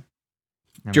 housing.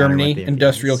 No Germany,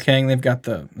 Industrial King, they've got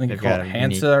I think they call it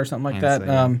Hansa or something like that.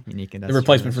 The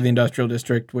replacement for the Industrial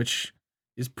District, which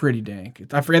is pretty dank.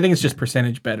 I think it's just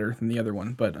percentage better than the other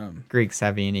one. But Greeks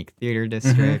have a unique theater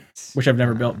district. Which I've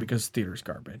never built because theater's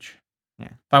garbage. Yeah.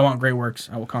 If I want great works,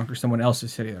 I will conquer someone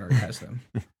else's city that already has them.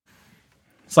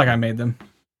 It's like I made them.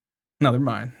 No, they're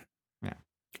mine. Yeah.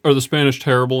 Are the Spanish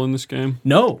terrible in this game?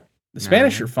 No. The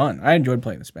Spanish are fun. I enjoyed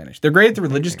playing the Spanish. They're great at the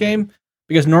religious game.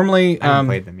 Because normally, I haven't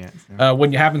played them yet. So.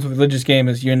 What happens with religious game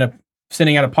is you end up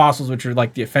sending out apostles, which are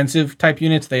like the offensive type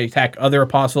units. They attack other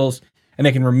apostles, and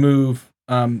they can remove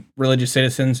religious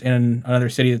citizens in another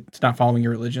city that's not following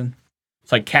your religion.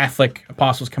 It's like Catholic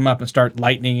apostles come up and start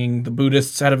lightninging the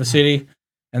Buddhists out of a city,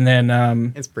 and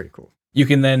then it's pretty cool. You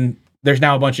can there's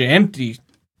now a bunch of empty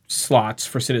slots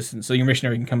for citizens, so your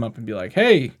missionary can come up and be like,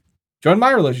 "Hey, join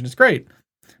my religion. It's great."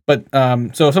 But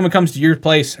so if someone comes to your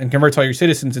place and converts all your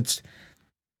citizens, it's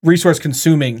resource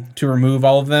consuming to remove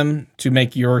all of them to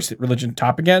make your religion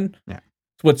top again. Yeah.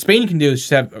 So what Spain can do is just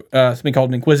have something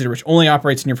called an Inquisitor, which only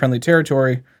operates in your friendly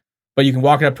territory, but you can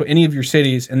walk it up to any of your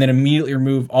cities and then immediately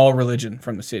remove all religion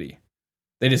from the city.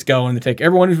 They just go and they take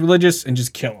everyone who's religious and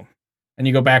just kill them. And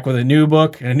you go back with a new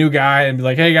book and a new guy and be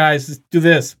like, "Hey guys, just do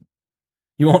this.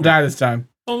 You won't die this time."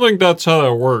 I don't think that's how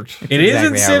that worked. It is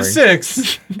in Civ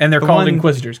 6, and they're called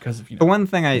Inquisitors because of the one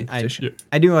thing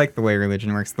I do like the way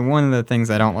religion works. The one of the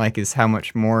things I don't like is how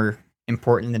much more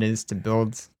important it is to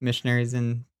build missionaries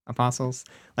and apostles.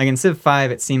 Like in Civ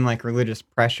 5, it seemed like religious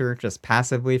pressure just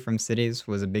passively from cities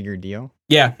was a bigger deal.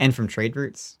 Yeah, and from trade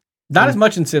routes. Not as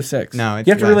much in Civ 6. No, you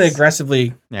have to really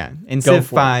aggressively. Yeah, in Civ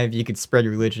 5, you could spread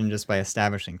religion just by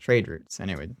establishing trade routes,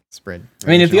 and it would spread. I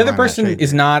mean, if the other person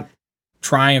is not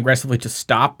trying aggressively to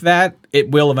stop that, it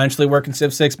will eventually work in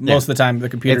Civ 6. Most of the time, the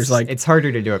computer's it's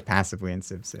harder to do it passively in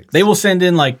Civ 6. They will send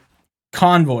in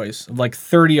convoys of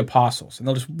 30 apostles, and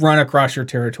they'll just run across your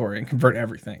territory and convert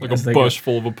everything. Like a bush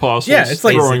full of apostles. Yeah, it's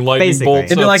like throwing lightning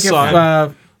bolts. It'd be like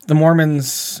if the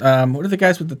Mormons, what are the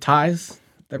guys with the ties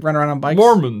that run around on bikes?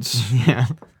 Mormons. Yeah.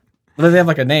 Well, they have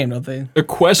a name, don't they?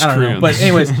 Equestrians. I don't know. But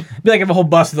anyways, it'd be like if a whole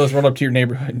bus of those rolled up to your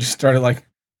neighborhood and just started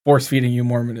force feeding you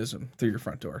Mormonism through your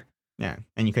front door. Yeah,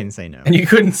 and you couldn't say no. And you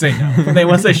couldn't say no. But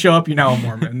once they show up, you're now a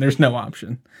Mormon. There's no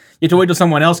option. You have to wait till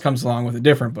someone else comes along with a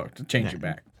different book to change you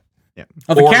back.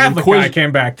 Oh, the Or Catholic Inquis- guy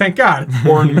came back. Thank God.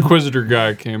 Or an Inquisitor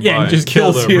guy came Yeah, by and just and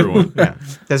killed kills you. everyone. Yeah.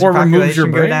 Does Or your removes your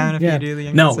population go brain? down if Yeah. you do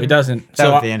the No, Inquisitor? it doesn't. That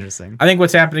So would be interesting. I think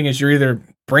what's happening is you're either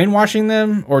brainwashing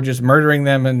them or just murdering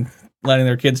them and letting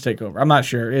their kids take over. I'm not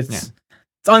sure. It's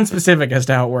unspecific as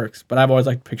to how it works, but I've always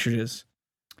liked to picture it as,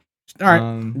 all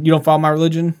right, you don't follow my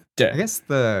religion? I Dead. guess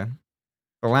the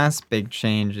last big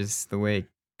change is the way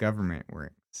government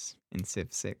works in Civ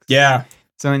 6. Yeah.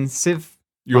 So in Civ,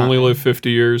 You only live 50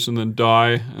 years and then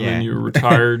die, and then Yeah. you're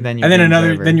retired. then And then game's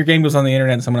over. then your game goes on the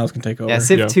internet and someone else can take over. Yeah,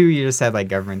 Civ Yeah. 2, you just had like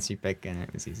governments you pick and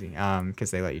it was easy because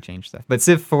they let you change stuff. But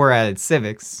Civ 4 added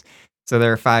civics. So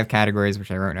there are 5 categories, which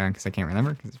I wrote down because I can't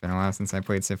remember because it's been a while since I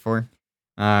played Civ 4.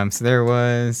 So there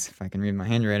was, if I can read my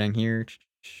handwriting here.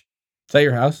 Is that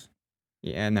your house?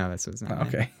 Yeah, no, that's what's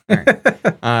not. Oh, mine.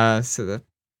 okay. So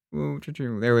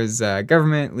there was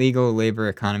government, legal, labor,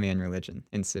 economy, and religion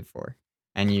in Civ 4.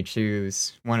 And you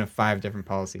choose one of 5 different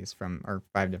policies or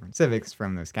 5 different civics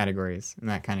from those categories, and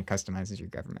that kind of customizes your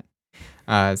government.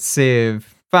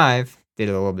 Civ 5 did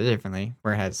it a little bit differently,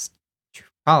 where it has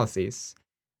policies.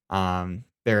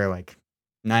 There are like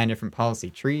 9 different policy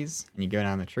trees, and you go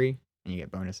down the tree, and you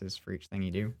get bonuses for each thing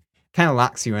you do. Kind of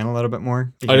locks you in a little bit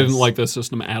more. I didn't because- like this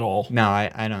system at all. No,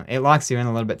 I don't. It locks you in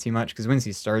a little bit too much because once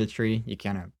you start a tree,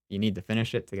 you need to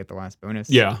finish it to get the last bonus.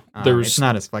 Yeah, It's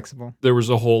not as flexible. there was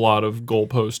a whole lot of goal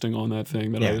posting on that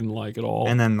thing that I Yeah. didn't like at all.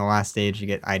 And then the last stage, you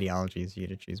get ideologies. You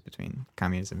get to choose between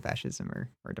communism, fascism,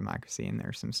 or democracy, and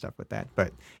there's some stuff with that.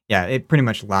 But yeah, it pretty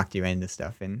much locked you into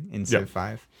stuff in Civ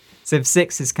 5. Civ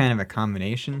 6 is kind of a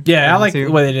combination. Yeah, I of the like two.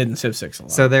 the way they did in Civ 6 a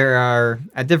lot. So there are,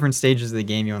 at different stages of the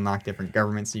game, you unlock different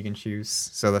governments you can choose.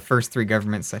 So the first 3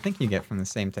 governments, I think you get from the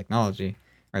same technology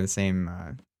or the same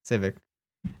civic.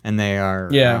 And they are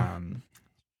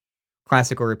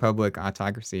classical republic,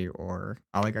 autocracy, or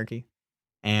oligarchy.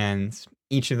 And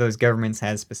each of those governments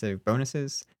has specific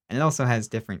bonuses. And it also has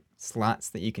different slots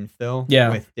that you can fill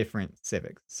with different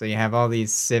civics. So you have all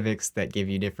these civics that give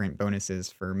you different bonuses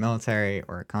for military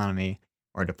or economy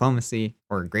or diplomacy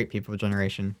or great people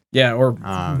generation. Yeah, or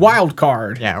wild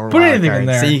card. Yeah, or put wild anything card. in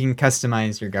there. So you can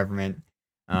customize your government.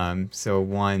 So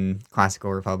one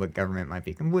classical republic government might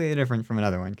be completely different from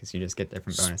another one because you just get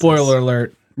different bonuses. Spoiler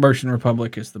alert: Merchant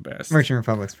Republic is the best. Merchant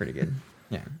Republic's pretty good.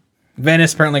 Yeah,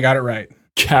 Venice apparently got it right.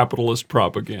 Capitalist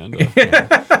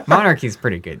propaganda. Monarchy's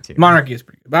pretty good too. Monarchy is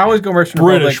pretty good, but I always go Merchant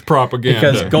British Republic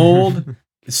propaganda. because gold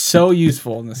is so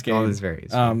useful in this game. Gold is very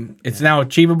useful. It's now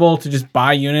achievable to just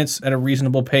buy units at a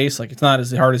reasonable pace. Like it's not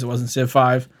as hard as it was in Civ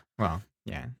 5. Well,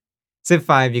 yeah. Civ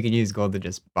 5, you could use gold to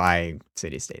just buy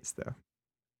city-states though.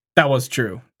 That was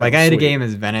true. Like That I was had a sweet. game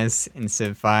as Venice in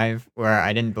Civ 5 where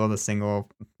I didn't build a single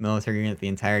military unit the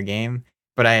entire game,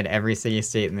 but I had every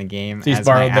city-state in the game These as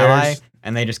my borrowed ally, theirs.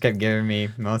 and they just kept giving me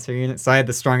military units. So I had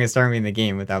the strongest army in the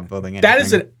game without building anything. That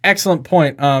is an excellent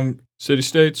point. City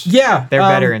states. Yeah, They're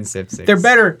better in Civ 6. They're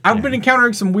better. I've Yeah. been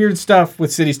encountering some weird stuff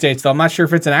with city states, though. I'm not sure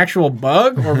if it's an actual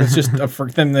bug or if it's just a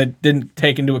thing that didn't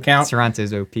take into account.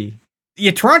 Toronto's OP.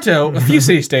 Yeah, Toronto, a few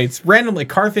city states, randomly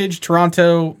Carthage,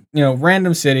 Toronto,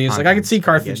 random cities. Like I could see Hong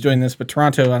Kong's pretty Carthage good. doing this, but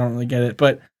Toronto, I don't really get it.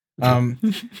 But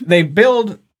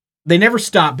they never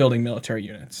stop building military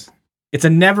units. It's a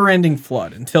never-ending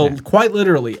flood until quite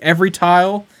literally every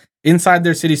tile inside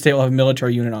their city state will have a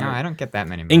military unit on No, it. I don't get that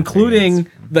many military Including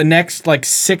units. the next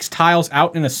 6 tiles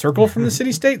out in a circle from the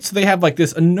city state. So they have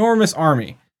this enormous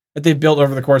army that they've built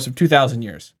over the course of 2,000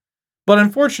 years. But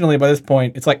unfortunately, by this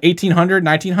point, it's 1800,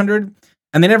 1900,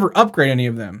 and they never upgrade any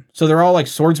of them. So they're all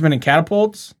swordsmen and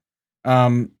catapults.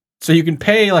 So you can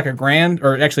pay $1,000,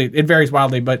 or actually it varies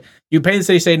wildly, but you pay the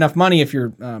city state enough money if you're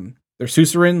their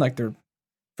suzerain, their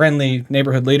friendly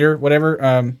neighborhood leader, whatever.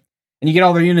 And you get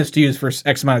all their units to use for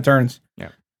X amount of turns. Yeah.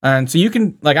 And so you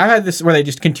can, I've had this where they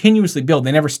just continuously build.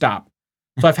 They never stop.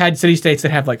 So I've had city states that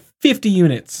have 50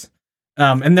 units.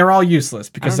 And they're all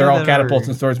useless because they're all catapults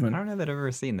and I swordsmen. don't know that I've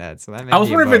ever seen that. So that may I was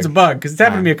be a wondering if it's a bug because it's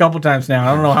happened to Yeah. me a couple times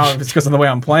now. I don't know how if it's because of the way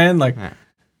I'm playing. Yeah.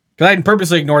 Because I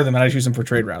purposely ignore them and I just use them for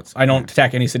trade routes. I don't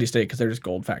attack any city state because they're just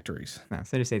gold factories. No,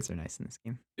 city-states are nice in this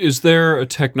game. Is there a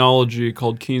technology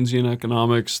called Keynesian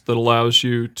economics that allows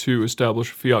you to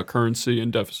establish a fiat currency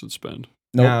and deficit spend?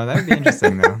 Nope. No, that would be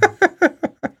interesting though.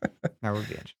 That would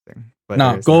be interesting. But No,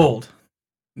 there is gold.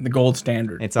 The gold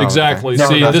standard. It's all Exactly. okay.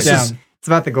 Never See, goes this down. is It's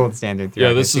about the gold standard. Yeah,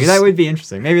 throughout this history. is- That would be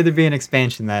interesting. Maybe there'd be an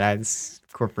expansion that adds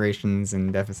corporations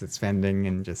and deficit spending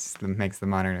and just makes the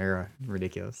modern era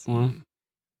ridiculous. well,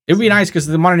 It would be nice because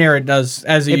the modern era does,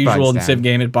 as It usual bogs in down. Civ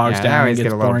game, it bogs I down and always gets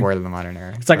get a little boring. bored of the modern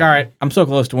era. It's like, all right, I'm so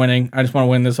close to winning. I just want to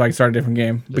win this so I can start a different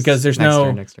game because there's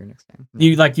next turn.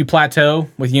 you plateau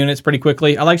with units pretty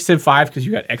quickly. I like Civ 5 because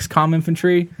you got XCOM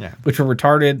infantry, Yeah. which were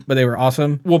retarded, but they were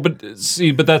awesome. Well, but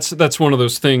that's one of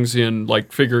those things in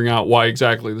like figuring out why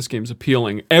exactly this game's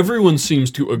appealing. Everyone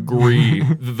seems to agree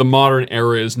that the modern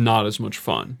era is not as much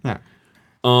fun. Yeah.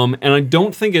 And I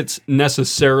don't think it's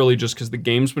necessarily just because the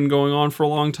game's been going on for a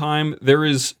long time. There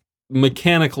is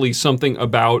mechanically something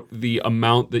about the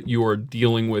amount that you are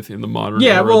dealing with in the modern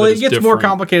era. Yeah, well, that it is gets more different.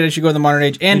 complicated as you go to the modern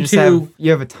age, and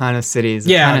You have a ton of cities, a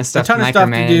ton of stuff to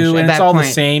micromanage. do, At and it's that all the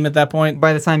point, same at that point.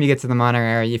 By the time you get to the modern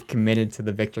era, you've committed to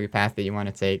the victory path that you want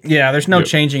to take. Yeah, there's no Yep.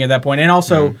 changing at that point. And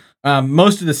also,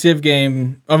 most of the Civ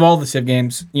game, of all the Civ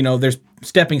games, there's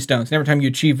stepping stones. And every time you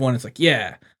achieve one, it's like,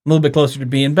 yeah, I'm a little bit closer to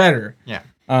being better. Yeah.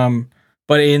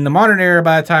 But in the modern era,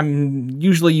 by the time,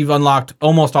 usually you've unlocked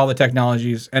almost all the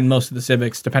technologies and most of the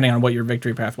civics, depending on what your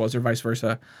victory path was or vice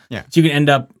versa. Yeah. So you can end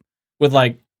up with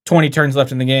like 20 turns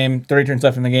left in the game, 30 turns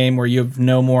left in the game where you have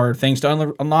no more things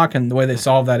to unlock. And the way they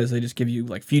solve that is they just give you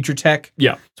like future tech.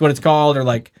 Yeah. That's what it's called. Or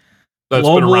like That's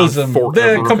been around globalism,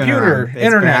 forever. the computer, It's been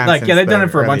internet. around Like, since yeah, they've done the it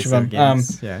for a bunch early of them.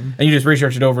 Civ games. Yeah. And you just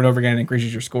research it over and over again and it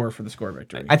increases your score for the score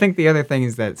victory. I think the other thing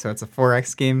is that, so it's a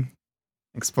 4X game.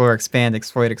 Explore, expand,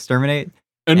 exploit, exterminate.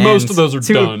 And most of those are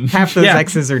done. Half those Yeah.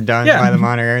 X's are done Yeah. by the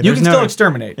modern era. you There's can no, still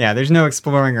exterminate. Yeah, there's no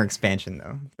exploring or expansion,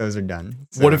 though. Those are done.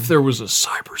 What So, if there was a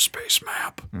cyberspace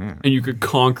map Yeah. and you could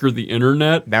conquer the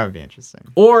internet? That would be interesting.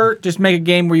 Or just make a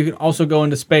game where you can also go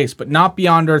into space, but not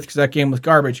Beyond Earth because that game was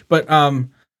garbage. But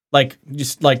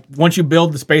just like once you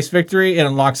build the space victory, it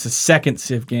unlocks the second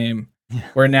Civ game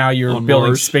where now you're On building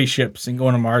Mars? spaceships and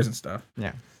going to Mars and stuff.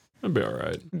 Yeah, That'd be all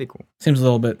right. it'd be cool. Seems a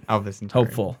little bit Elvis and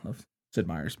hopeful of Sid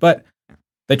Meier's, but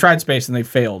they tried space and they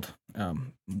failed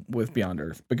with Beyond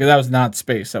Earth because that was not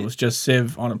space. That was just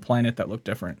Civ on a planet that looked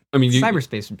different. I mean,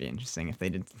 Cyberspace would be interesting if they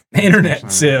did.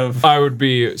 Internet Civ. I would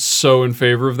be so in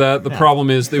favor of that. The Yeah. problem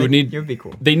is they would need It would be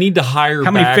cool. they need to hire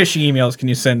How many back. phishing emails can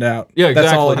you send out? Yeah, exactly.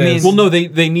 That's all it I mean, is. Well, no,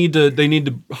 they need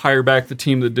to hire back the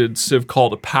team that did Civ Call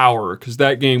to Power because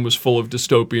that game was full of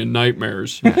dystopian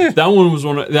nightmares. That one was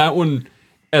that one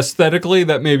aesthetically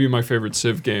that may be my favorite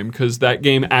Civ game because that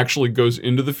game actually goes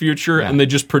into the future and they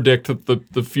just predict that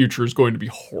the future is going to be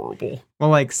horrible.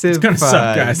 Well, like Civ, gonna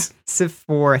suck, guys. Civ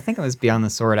 4, I think it was Beyond the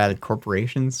Sword added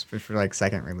corporations, which were like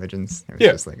second religions. It was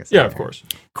Yeah, just like a yeah, second- of course.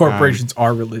 Corporations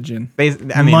are religion.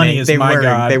 Money is my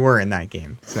god. They were in that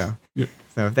game. So, Yeah.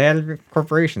 so if they added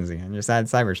corporations again, just add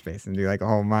cyberspace and do like a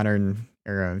whole modern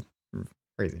era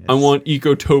craziness. I want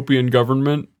ecotopian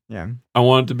government. Yeah. I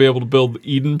want to be able to build the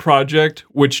Eden Project,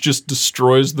 which just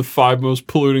destroys the 5 most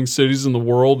polluting cities in the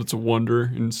world. It's a wonder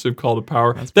in Civ Call to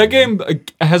Power. That's That pretty game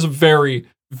has a very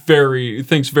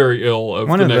thinks very ill of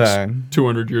One the of next the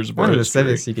 200 years of one our of the history.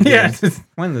 civics you could Yeah.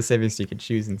 one of the civics you could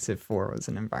choose in Civ 4 was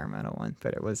an environmental one,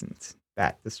 but it wasn't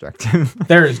that destructive.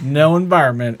 There is no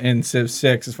environment in Civ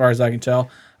 6 as far as I can tell.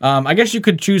 I guess you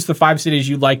could choose the 5 cities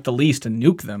you like the least and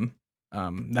nuke them.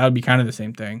 That would be kind of the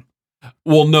same thing.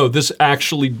 Well, no, this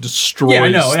actually destroys Yeah, I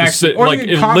know. It the actually, ci- or like you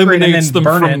can conquer it and eliminates then them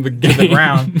burn from it the to game. the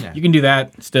ground. Yeah. You can do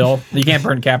that still. You can't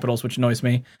burn capitals, which annoys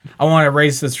me. I want to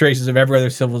erase the traces of every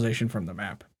other civilization from the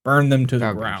map. Burn them to the That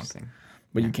would be ground. interesting.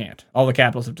 But you can't. All the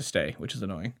capitals have to stay, which is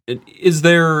annoying. Is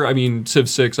there, I mean, Civ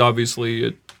 6, obviously,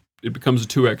 it becomes a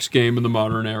 2X game in the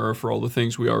modern era for all the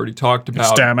things we already talked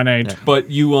about. Exterminate. Yeah. But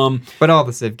you, But all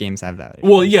the Civ games have that.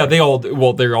 well, yeah,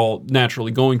 they're all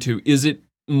naturally going to. Is it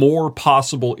more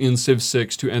possible in Civ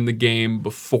 6 to end the game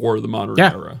before the modern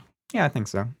Yeah. era? Yeah, I think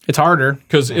so. It's harder.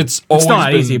 Because it's always not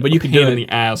been easy, but you a can pain do in it. the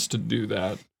ass to do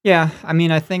that. Yeah, I mean,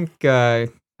 I think,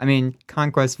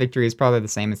 Conquest Victory is probably the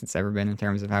same as it's ever been in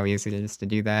terms of how easy it is to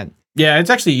do that. Yeah, it's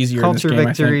actually easier in this Culture game, I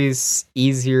think. Victory is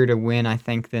easier to win, I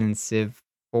think, than in Civ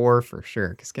 4 for sure,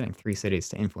 because getting 3 cities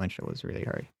to influential is really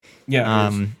hard. Yeah,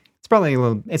 it is.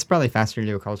 It's probably faster to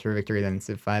do a Culture Victory than in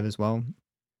Civ 5 as well.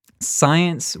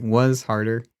 Science was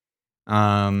harder.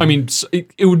 I mean,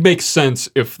 it would make sense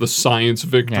if the science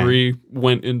victory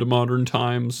went into modern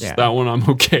times. Yeah. That one I'm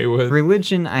okay with.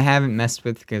 Religion I haven't messed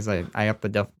with because I upped the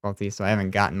difficulty, so I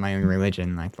haven't gotten my own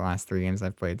religion like the last 3 games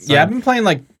I've played. So Yeah, I've been playing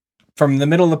like from the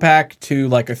middle of the pack to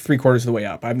like a 3/4 of the way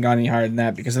up. I haven't gone any higher than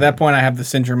that because at that point I have the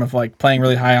syndrome of like playing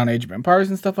really high on Age of Empires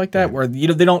and stuff like that, where the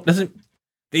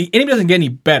enemy doesn't get any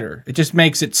better. It just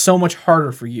makes it so much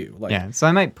harder for you. Like yeah, so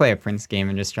I might play a Prince game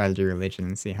and just try to do religion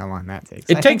and see how long that takes.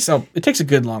 it I takes a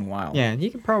good long while. Yeah, you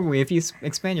can probably, if you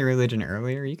expand your religion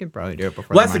earlier, you can probably do it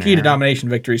before. Well, that's the key to domination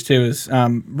victories too. Is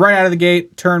right out of the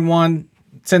gate, turn 1,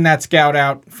 send that scout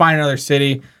out, find another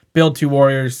city, build 2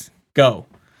 warriors, go.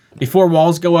 before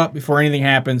walls go up, before anything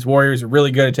happens, warriors are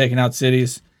really good at taking out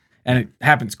cities, and it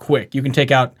happens quick. You can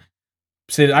take out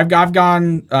cities. I've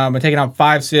gone and taken out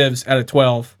 5 civs out of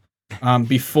 12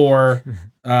 before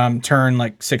turn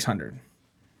like 600.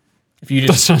 If you That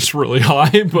just sounds really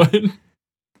high, but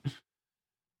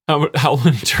how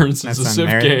many turns is a Civ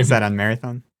game? Is that on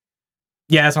marathon?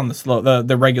 yeah, it's on the slow,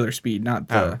 the regular speed, not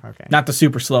the Okay. not the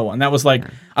super slow one. That was like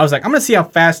I was like, I'm gonna see how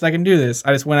fast I can do this.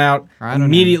 I just went out I don't know.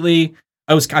 immediately.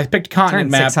 I picked a continent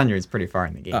Turn map. 600 is pretty far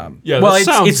in the game. Yeah, well, that it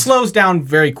sounds- slows down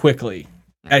very quickly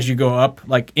as you go up.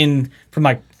 Like from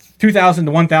like 2,000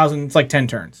 to 1,000, it's like 10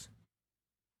 turns,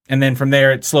 and then from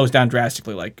there it slows down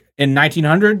drastically. Like in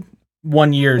 1900,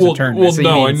 1 year is a turn. Well, So you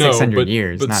no, I mean know, 600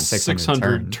 years, but not 600 600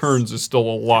 turns. turns is still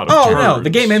a lot of oh turns. no, the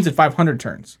game ends at 500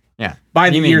 turns. Yeah. By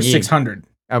the You mean year ye- 600.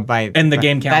 Oh, by in the but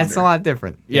game That's calendar. a lot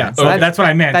different. Yeah, so so that's what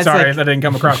I meant. that's Sorry like- if that didn't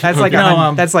come across. that's like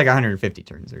No, that's like 150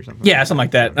 turns or something. yeah, something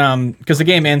like that. Because the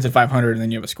game ends at 500, and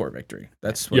then you have a score victory.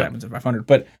 That's what Yeah. happens at 500.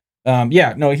 But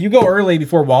yeah, no, if you go early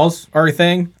before walls are a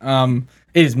thing,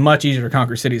 it is much easier to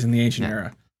conquer cities in the ancient Yeah.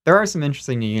 era. There are some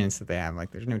interesting new units that they have.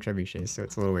 Like, there's no trebuchets, so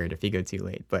it's a little weird if you go too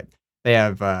late. But they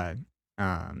have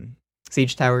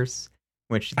siege towers,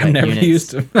 which I've let never units-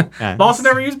 used them. Yeah. I've also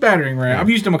never used battering ram. Yeah. I've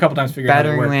used them a couple times to figure out how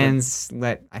Battering they work, rams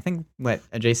let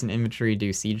adjacent infantry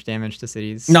do siege damage to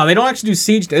cities. but- No, they don't actually do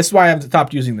siege. This is why I've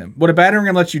stopped using them. What a battering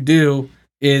ram lets you do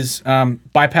is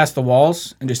bypass the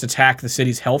walls and just attack the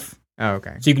city's health. Oh,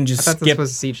 okay. So you can I just thought this skip. was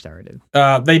a siege tower did.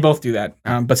 They both do that,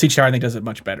 but siege tower I think does it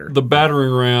much better. The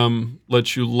battering ram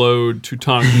lets you load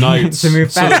Teutonic Knights To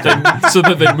move so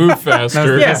that they move That was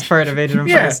faster. the Yeah. best part of Age of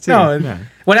Yeah, Empires too. no, Yeah.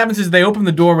 What happens is they open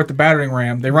the door with the battering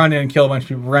ram, they run in and kill a bunch of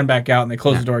people, run back out, and they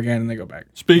close the door again and they go back.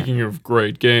 Speaking of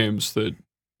great games that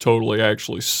totally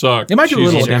actually suck, It might do a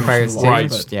little Age of Jesus Empires different too,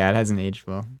 Christ, but yeah, it hasn't aged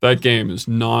well. that game is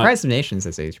not. Rise of Nations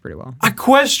has aged pretty well. I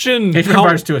question Age of how,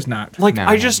 Empires 2 is not. like No,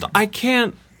 I no, just no. I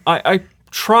can't I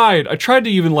tried to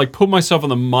even like put myself in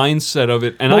the mindset of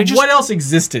it, and Well, I just what else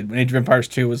existed when Age of Empires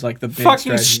 2 was like the big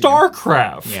fucking strategy game?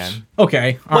 StarCraft. Yeah.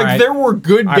 Okay, all Like right. there were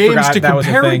good I games forgot to that was a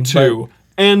compare thing, it to,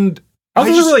 and I was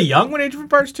I just- really young when Age of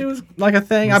Empires 2 was like a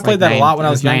thing. I It's played like that a lot when I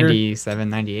was younger. 97,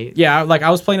 98. Yeah, I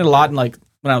was playing it a lot in like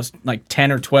when I was like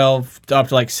 10 or 12 up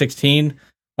to like 16.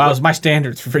 Wow, it was my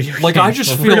standards for video games. like I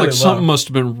just were feel really like low. something must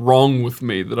have been wrong with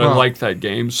me that I Well, like that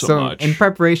game so much. in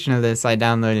preparation of this, I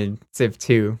downloaded Civ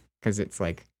 2 because it's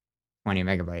like 20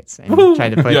 megabytes and Woohoo! tried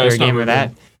to play Yeah, through it's a not game with very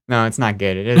that. No, it's not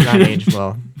good. It is not aged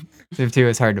well. Civ 2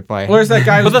 is hard to play. Where's that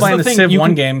guy who But was that's playing the the thing, Civ you 1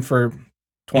 can- game for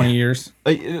 20 years?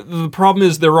 The problem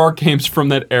is there are games from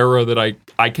that era that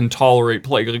I can tolerate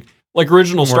playing. Like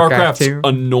original Warcraft StarCraft's 2?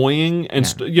 annoying, and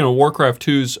Warcraft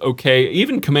 2's okay.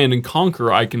 Even Command and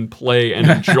Conquer I can play and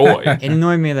enjoy. It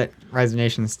annoyed me that Rise of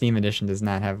Nations Steam Edition does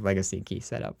not have legacy key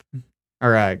setup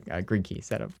or a grid key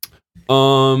setup.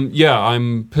 Yeah,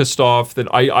 I'm pissed off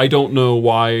that I don't know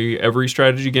why every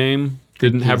strategy game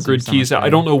didn't have keys grid are so keys. much I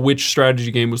better. don't know which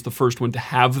strategy game was the first one to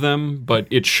have them, but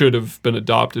it should have been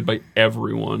adopted by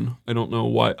everyone. I don't know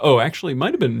why. Oh, actually, it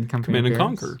might have been Company Command and of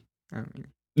Heroes? Conquer. Oh,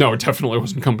 No, it definitely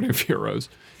wasn't Company of Heroes.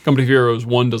 Company of Heroes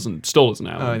 1 still doesn't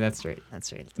have oh, it. that's right.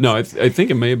 That's right. No, I think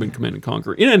it may have been Command and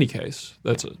Conquer. In any case,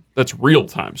 that's real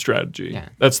time strategy. Yeah.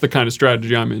 That's the kind of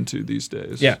strategy I'm into these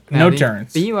days. Yeah, Now, no the-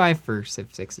 turns. The UI for Civ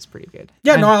 6 is pretty good.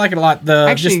 Yeah, no, I like it a lot.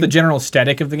 Actually, Just the general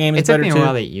aesthetic of the game is It took better me a too.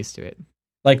 while to get used to it.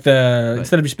 Like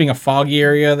instead of just being a foggy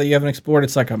area that you haven't explored,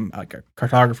 it's like a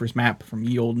cartographer's map from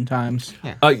ye olden times.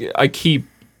 I keep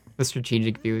The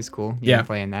strategic view is cool. You Yeah. can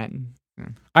play in that.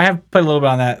 I have played a little bit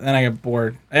on that, and then I get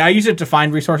bored. I use it to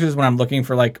find resources when I'm looking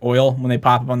for like oil when they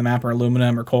pop up on the map, or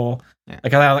aluminum or coal. Yeah.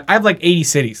 Like I have like 80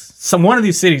 cities. One of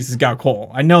these cities has got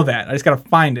coal. I know that. I just gotta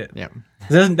find it. Yeah.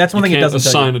 That's one you thing it can't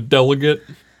doesn't tell you. assign a delegate.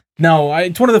 No,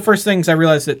 it's one of the first things I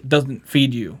realized that doesn't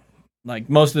feed you. Like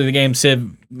most of the game, Civ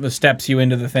steps you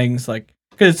into the things like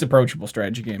because it's an approachable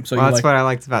strategy game. So Well, you that's like what I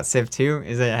liked about Civ 2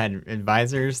 is it had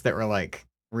advisors that were like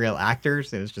real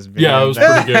actors. It was just Yeah, it was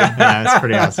video, pretty good. Yeah, it was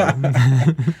pretty awesome.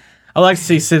 I like to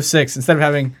see Civ 6 instead of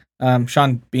having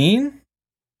Sean Bean.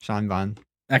 Sean Bond.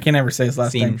 I can't ever say his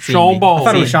last name. Sean Ball. I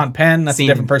thought it was Scene. Sean Penn. That's Scene.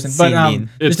 a different person. Scene But Bean.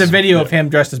 just a It's- video yeah. of him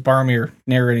dressed as Barmir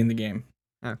narrating the game.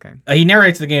 Okay. He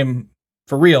narrates the game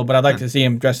for real, but I'd like to see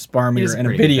him dressed as He Barmir does a and a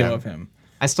pretty good video job. of him.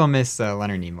 I still miss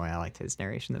Leonard Nimoy. I liked his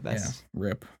narration the Yeah, best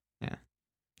rip.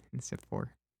 in Civ 4.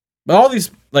 But all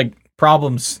these like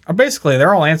problems are basically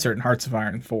they're all answered in Hearts of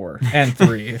Iron 4 and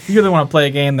 3. If you really want to play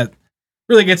a game that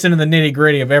really gets into the nitty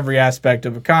gritty of every aspect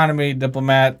of economy,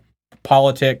 diplomat,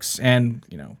 politics, and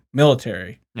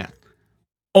military. Yeah.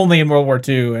 Only in World War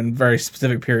II and very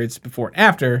specific periods before and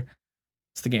after,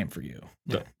 it's the game for you.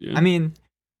 Yeah. I mean,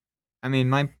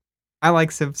 my I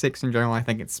like Civ 6 in general. I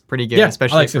think it's pretty good, Yeah, I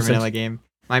especially like for Civ a 6. vanilla game.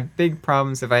 My big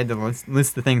problems, if I had to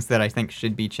list the things that I think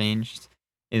should be changed,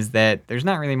 is that there's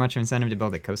not really much incentive to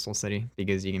build a coastal city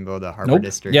because you can build a harbor Nope.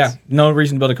 district. Yeah, no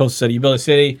reason to build a coastal city. You build a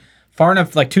city far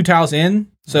enough, like 2 tiles in,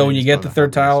 so Yeah, when you just get build the a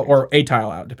third harbor tile or a tile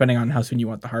out, depending on how soon you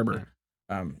want the harbor,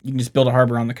 you can just build a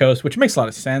harbor on the coast, which makes a lot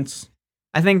of sense.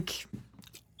 I think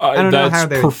I don't know That's how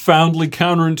they would- profoundly It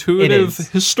counterintuitive, is.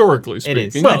 historically It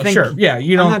is. speaking. Well, Well, think- sure, yeah,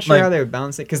 you I'm don't not sure like. how they would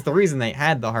balance it because the reason they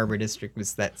had the harbor district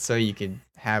was that so you could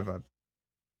have a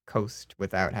coast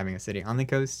without having a city on the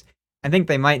coast. I think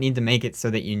they might need to make it so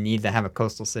that you need to have a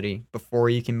coastal city before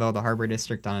you can build a harbor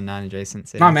district on a non-adjacent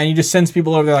city. Nah, man, you just sends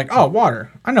people over there like, oh,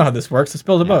 water. I know how this works. Let's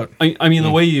build a boat. I mean, the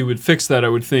Yeah. way you would fix that, I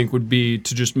would think, would be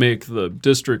to just make the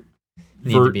district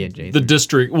Need to be adjacent. the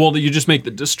district. Well, you just make the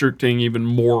districting even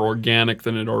more organic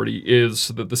than it already is,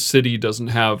 so that the city doesn't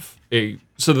have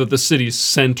so that the city's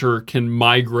center can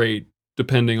migrate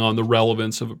depending on the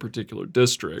relevance of a particular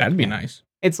district. That'd be nice.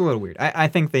 It's a little weird. I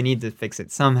think they need to fix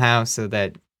it somehow so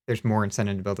that there's more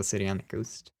incentive to build a city on the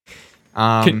coast.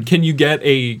 Can you get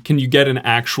an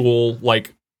actual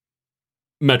like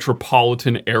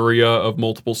metropolitan area of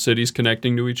multiple cities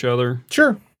connecting to each other?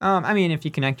 Sure. I mean, if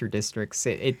you connect your districts,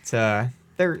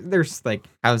 there's like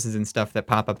houses and stuff that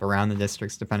pop up around the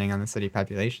districts depending on the city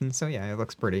population. So yeah, it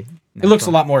looks pretty. It looks a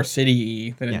natural. lot more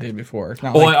city-y than Yeah. it did before. It's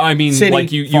not Well, like I mean, city,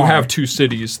 like you farm. have two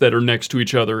cities that are next to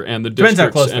each other, and the Depends how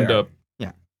districts close they end are. up.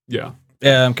 Yeah. Yeah.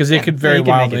 Because it Yeah, could so very you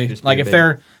can make it wildly. just Like be if big.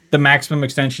 they're the maximum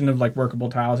extension of like workable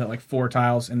tiles at like 4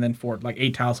 tiles and then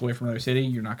 8 tiles away from another city,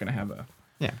 you're not going to have a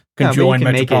Yeah. conjoined No, but you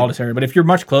can make metropolitan area. But if you're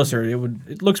much closer,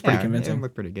 it looks pretty It convincing. would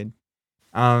look pretty good.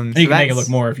 And So you can make it that's- look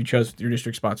more if you chose your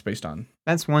district spots based on.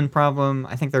 That's one problem.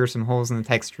 I think there are some holes in the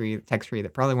text tree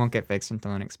that probably won't get fixed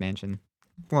until an expansion.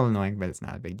 It's a little annoying, but it's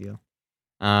not a big deal.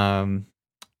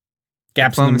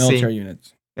 Gaps in the Diplomacy. military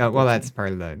units. Yeah, well, that's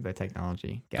part of the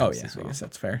technology gaps Oh yeah, as I well. guess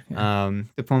that's fair. Yeah.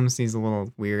 Diplomacy is a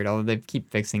little weird, although they keep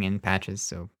fixing in patches,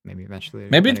 so maybe eventually.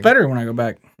 it'll Maybe get it's better when I go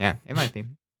back, Yeah, it might be.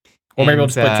 or maybe I'll And,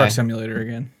 just play Truck Simulator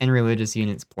again. and religious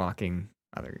units blocking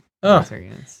other Ugh. military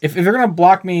units. If they're gonna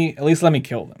block me, at least let me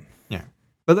kill them.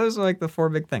 But those are like the 4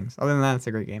 big things. Other than that, it's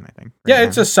a great game, I think. Yeah, right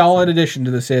it's now. a solid addition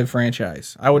to the Civ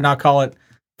franchise. I would not call it.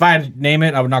 If I had to name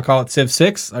it, I would not call it Civ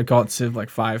 6. I'd call it Civ like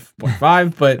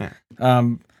 5.5. But Yeah.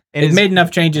 it is- made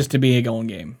enough changes to be a going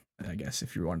game, I guess,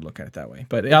 if you want to look at it that way.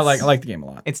 But yeah, I like the game a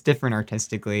lot, It's different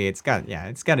artistically. It's got a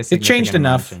changed significant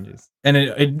amount of enough. changes. and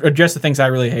it addressed the things I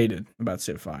really hated about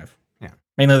Civ 5. Yeah.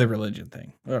 Mainly the religion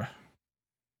thing. Ugh.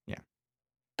 Yeah.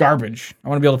 Garbage. I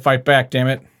want to be able to fight back. Damn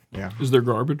it. Yeah. Is there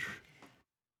garbage?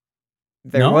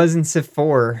 There No? was in Civ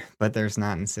 4, but there's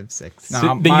not in Civ 6.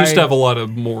 No. They used to my- have a lot of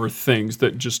more things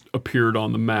that just appeared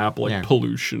on the map, like Yeah.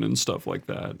 pollution and stuff like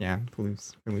that. Yeah, pollution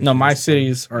No, my is-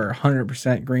 cities are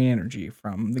 100% green energy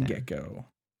from the Yeah. get go.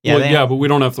 Yeah, Well, they yeah, have- but we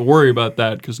don't have to worry about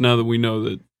that because now that we know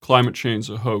that climate change is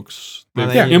a hoax, Well,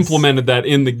 they've they use- implemented that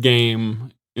in the game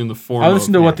in the form I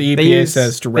listened to of what the they EPA use-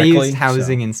 says They directly. use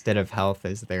housing so- instead of health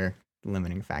as their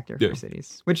limiting factor Yeah. for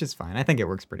cities, which is fine. I think it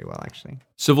works pretty well, actually.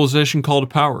 Civilization Call to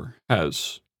Power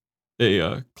has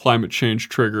a climate change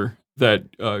trigger that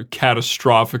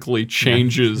catastrophically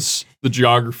changes the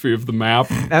geography of the map.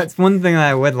 That's one thing that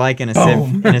I would like in a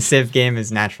Boom. Civ game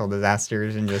is natural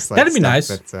disasters and just like That'd be stuff nice.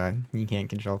 that you can't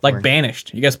control. Like for.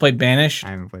 Banished. You guys played Banished?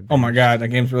 I haven't played. Oh my Banished. god, that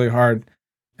game's really hard.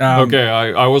 Okay,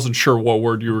 I wasn't sure what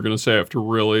word you were going to say after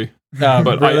really, but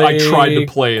but I tried to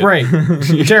play it. Great.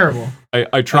 Terrible.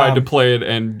 I tried to Um, play it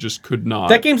and just could not.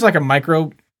 That game's like a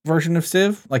micro version of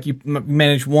Civ. Like you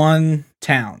manage one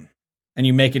town and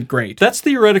you make it great. That's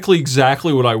theoretically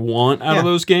exactly what I want out Yeah. of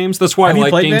those games. That's why Have I you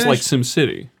like played games Banished? like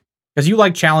SimCity. Because you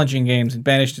like challenging games, and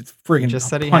Banished is freaking Just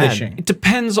said he had. punishing. It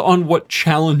depends on what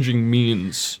challenging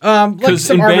means. Like Because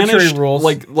some in arbitrary Banished, rules.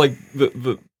 like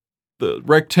the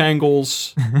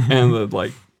rectangles and the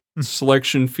like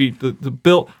selection feat, the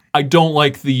build. I don't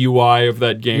like the UI of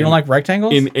that game. you don't like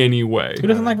rectangles? in any way. Who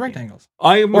doesn't like rectangles?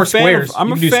 I am Or a fan squares. Of, I'm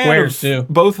You a can do fan squares, of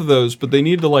too. both of those, but they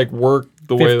need to like work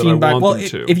the way that I want well, them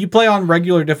to. if you play on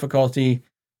regular difficulty,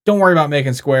 don't worry about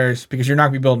making squares because you're not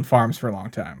going to be building farms for a long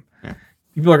time. Yeah.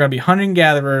 People are going to be hunting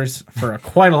gatherers for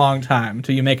quite a long time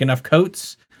until you make enough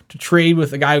coats to trade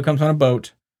with the guy who comes on a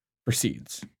boat for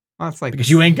seeds. Well, it's like Because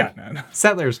you ain't got none.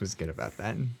 Settlers was good about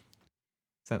that.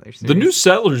 Settlers. the new series.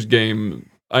 Settlers game,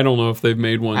 I don't know if they've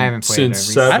made one I haven't played it since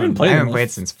recently. 7. I haven't played I them. haven't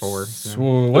played since 4. So. So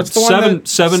what's the one? Seven-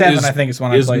 seven is- I think is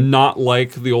one I is played. not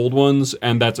like the old ones,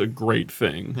 and that's a great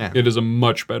thing. Yeah. It is a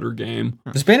much better game.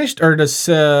 Does Banished or does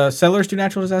Settlers do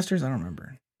natural disasters? I don't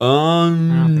remember.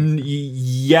 don't think so.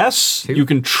 Yes, Two? you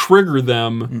can trigger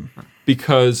them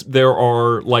because there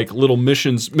are like little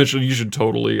missions. Mitchell, you should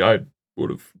totally. I would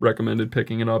have recommended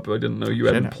picking it up. I didn't know you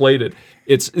hadn't played it.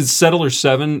 It's Settler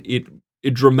 7.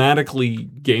 It dramatically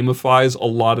gamifies a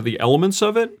lot of the elements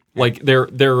of it. Like they're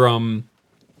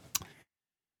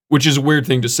which is a weird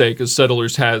thing to say because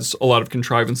Settlers has a lot of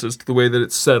contrivances to the way that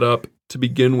it's set up to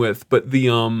begin with, but the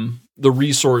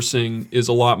resourcing is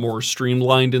a lot more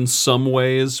streamlined in some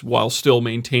ways while still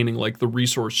maintaining like the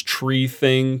resource tree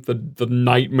thing, the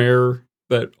nightmare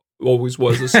that always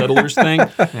was a Settlers thing.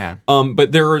 Yeah.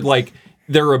 But there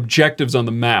are objectives on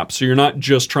the map, so you're not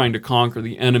just trying to conquer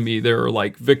the enemy. There are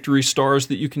like victory stars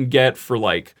that you can get for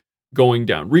like going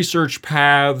down research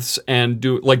paths and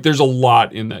there's a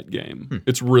lot in that game.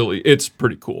 It's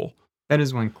pretty cool. That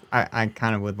is one I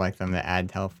kind of would like them to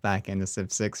add health back into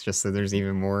Civ 6 just so there's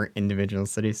even more individual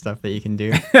city stuff that you can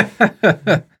do.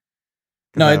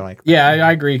 No,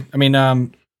 I agree. I mean,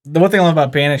 the one thing I love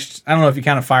about Banished, I don't know if you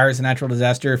count a fire as a natural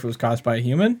disaster if it was caused by a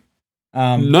human.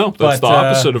 No, that's the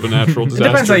opposite of a natural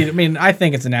disaster. It depends. I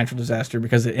think it's a natural disaster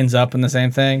because it ends up in the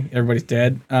same thing. Everybody's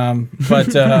dead.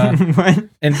 But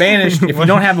in Banished, if you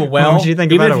don't have a well,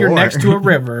 even if you're next to a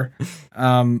river,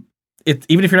 even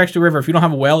if you're next to a river, if you don't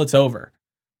have a well, it's over.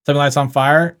 Something lights on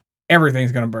fire,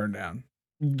 everything's going to burn down.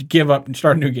 Give up and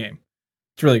start a new game.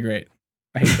 It's really great.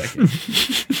 I hate that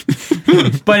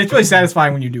game. But it's really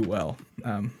satisfying when you do well.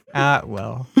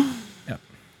 Well.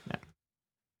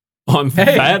 On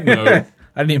that note,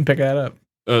 I didn't even pick that up.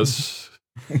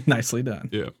 Nicely done.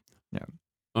 Yeah.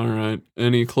 All right.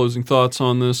 Any closing thoughts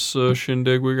on this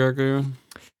shindig we got going?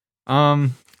 I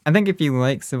think if you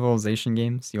like Civilization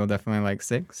games, you'll definitely like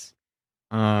 6.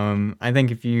 I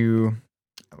think if you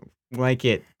like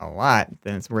it a lot,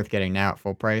 then it's worth getting now at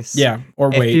full price. Yeah, or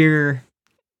wait.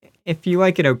 If you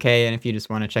like it okay, and if you just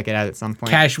want to check it out at some point,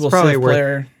 casual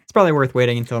player, it's probably worth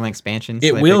waiting until an expansion.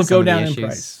 It will go down in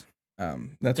price.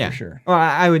 That's for sure. Well,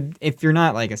 I would, if you're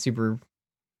not like a super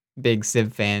big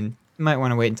Civ fan, you might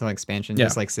want to wait until expansion.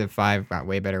 Just like Civ 5 got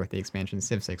way better with the expansion.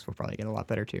 Civ 6 will probably get a lot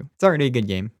better too. It's already a good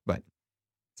game, but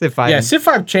Civ 5. Yeah, Civ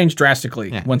 5 changed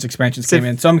drastically once expansions came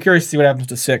in. So I'm curious to see what happens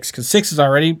to 6 because 6 is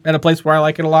already at a place where I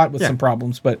like it a lot with some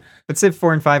problems. But Civ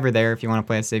 4 and 5 are there if you want to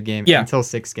play a Civ game until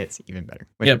 6 gets even better,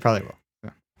 which it probably will.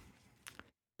 So.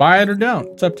 Buy it or don't.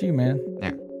 It's up to you, man.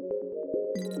 Yeah.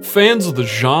 Fans of the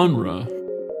genre.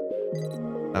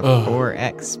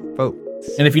 4X folks.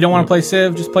 And if you don't want to play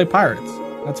Civ, just play Pirates.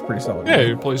 That's pretty solid. Yeah,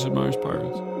 you play Sid Meier's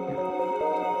Pirates.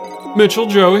 Mitchell,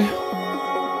 Joey.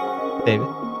 David.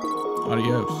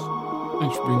 Adios.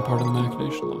 Thanks for being part of the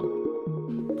Machination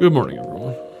Log. Good morning, everyone.